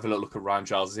just thought I'd have a look at Ryan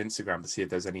Giles' Instagram to see if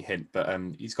there's any hint. But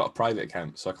he's got a private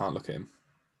account, so I can't look at him.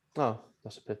 Oh,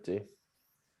 that's a pity.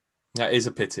 That is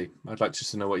a pity. I'd like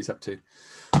just to know what he's up to.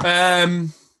 I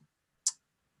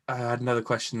had another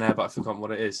question there, but I've forgotten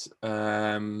what it is.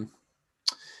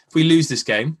 If we lose this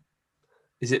game,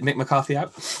 is it Mick McCarthy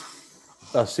out?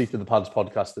 That's Seat of the Pads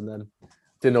podcast, and then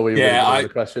didn't know where you were the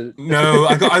question. No,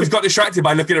 I got distracted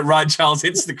by looking at Ryan Giles'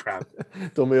 Instagram.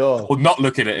 Don't we all? Or not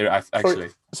looking at it, actually.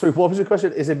 Sorry, what was the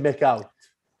question? Is it Mick out?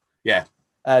 Yeah.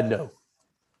 No.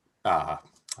 I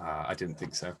didn't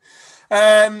think so.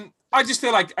 I just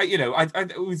feel like,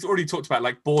 we've already talked about,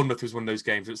 like, Bournemouth was one of those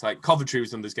games. It's like Coventry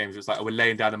was one of those games. It's like, we're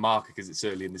laying down a marker because it's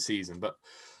early in the season. But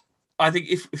I think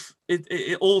if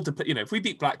it all depends, if we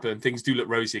beat Blackburn, things do look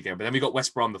rosy again. But then we got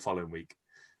West Brom the following week,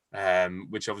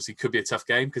 which obviously could be a tough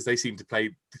game because they seem to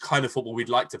play the kind of football we'd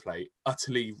like to play,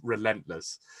 utterly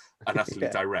relentless and utterly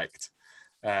direct.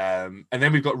 And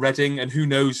then we've got Reading, and who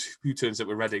knows who turns up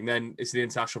with Reading. Then it's the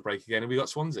international break again, and we've got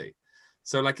Swansea.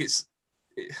 So, like,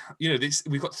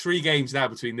 we've got 3 games now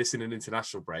between this and an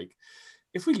international break.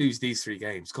 If we lose these 3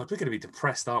 games, God, we're going to be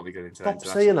depressed, aren't we, going into that?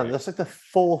 Stop saying that. That's like the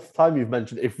 4th time you've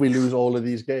mentioned if we lose all of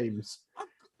these games.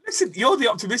 Listen, you're the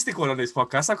optimistic one on this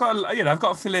podcast. I've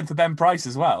got to fill in for Ben Price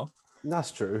as well.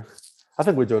 That's true. I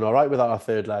think we're doing all right without our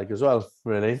 3rd leg as well,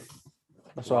 really.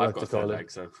 That's what I like to call it. Leg,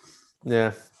 so.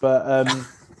 Yeah, but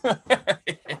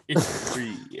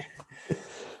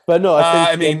but no,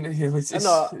 I think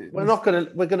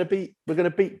we're going to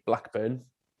beat Blackburn,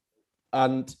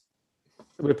 and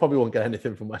we probably won't get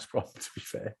anything from West Brom, to be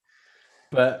fair.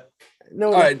 But no,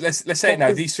 all right, let's say it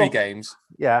now. These 3 games,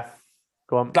 yeah,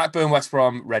 go on. Blackburn, West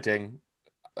Brom, Reading.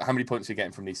 How many points are you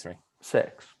getting from these 3?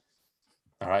 6.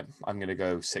 All right, I'm going to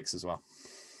go 6 as well.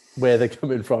 Where they're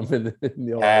coming from in the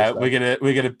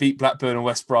we're gonna beat Blackburn and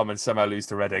West Brom and somehow lose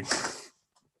to Reading.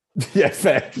 Yeah,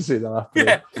 fair to see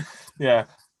that. Yeah.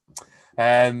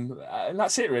 And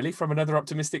that's it, really, from another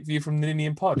optimistic view from the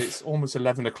Ninian Pod. It's almost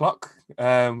 11 o'clock.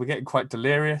 We're getting quite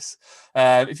delirious.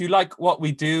 If you like what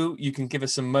we do, you can give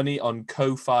us some money on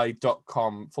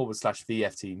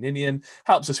ko-fi.com/VFT Ninian.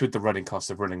 Helps us with the running cost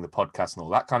of running the podcast and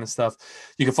all that kind of stuff.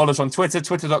 You can follow us on Twitter,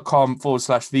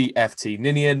 twitter.com/VFT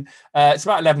Ninian. It's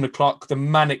about 11 o'clock. The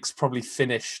Manics probably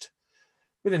finished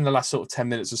within the last sort of 10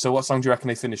 minutes or so. What song do you reckon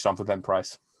they finished on for Ben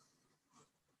Price?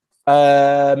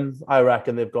 I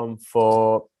reckon they've gone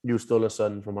for You Stole a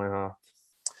Son from My Heart.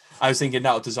 I was thinking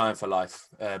that'll Design for Life.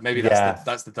 Maybe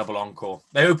that's the double encore.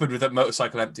 They opened with a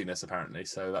Motorcycle Emptiness, apparently,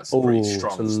 so that's a pretty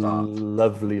strong start.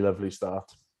 Lovely, lovely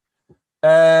start.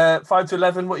 5 to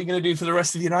 11, what are you going to do for the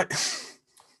rest of your night?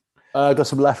 I got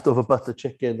some leftover butter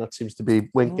chicken that seems to be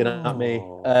winking at me,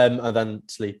 and then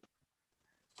sleep.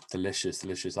 Delicious,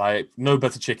 delicious. No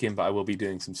butter chicken, but I will be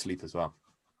doing some sleep as well.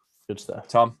 Good stuff.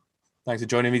 Tom, thanks for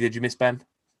joining me. Did you miss Ben?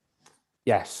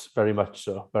 Yes, very much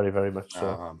so. Very, very much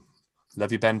so.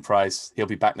 Love you, Ben Price. He'll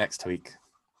be back next week.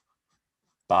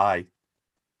 Bye.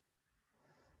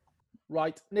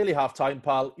 Right, nearly half time,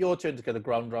 pal. Your turn to get the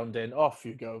ground round in. Off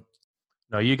you go.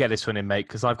 No, you get this one in, mate,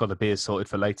 because I've got the beers sorted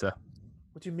for later.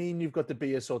 What do you mean you've got the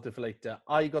beer sorted for later?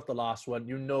 I got the last one.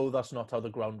 You know that's not how the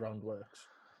ground round works.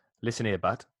 Listen here,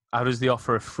 bud. How does the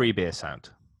offer of free beer sound?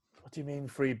 What do you mean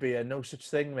free beer? No such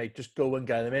thing, mate. Just go and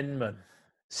get them in, man.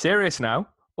 Serious now?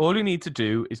 All you need to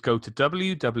do is go to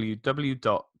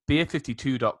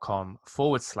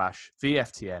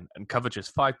www.beer52.com/VFTN and cover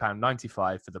just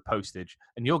 £5.95 for the postage,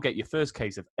 and you'll get your first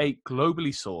case of 8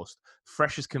 globally sourced,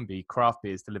 fresh as can be craft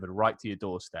beers delivered right to your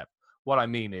doorstep. What I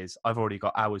mean is, I've already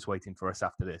got hours waiting for us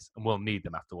after this, and we'll need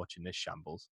them after watching this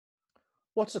shambles.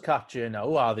 What's the catch here now?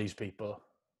 Who are these people?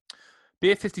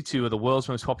 Beer 52 are the world's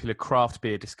most popular craft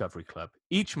beer discovery club.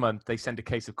 Each month, they send a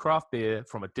case of craft beer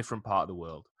from a different part of the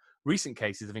world. Recent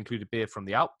cases have included beer from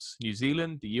the Alps, New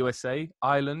Zealand, the USA,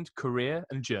 Ireland, Korea,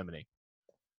 and Germany.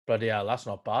 Bloody hell, that's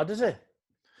not bad, is it?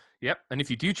 Yep, and if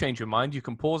you do change your mind, you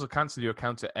can pause or cancel your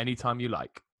account at any time you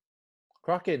like.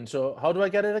 Cracking. So how do I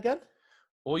get it again?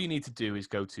 All you need to do is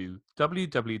go to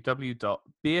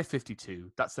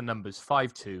www.beer52, that's the numbers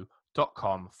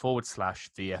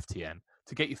 52.com/VFTN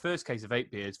to get your first case of 8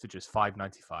 beers for just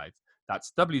 $5.95.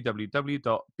 That's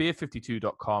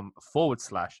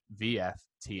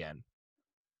www.beer52.com/VFTN.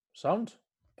 Sound?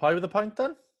 Pie with a pint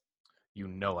then? You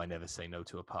know I never say no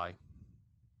to a pie.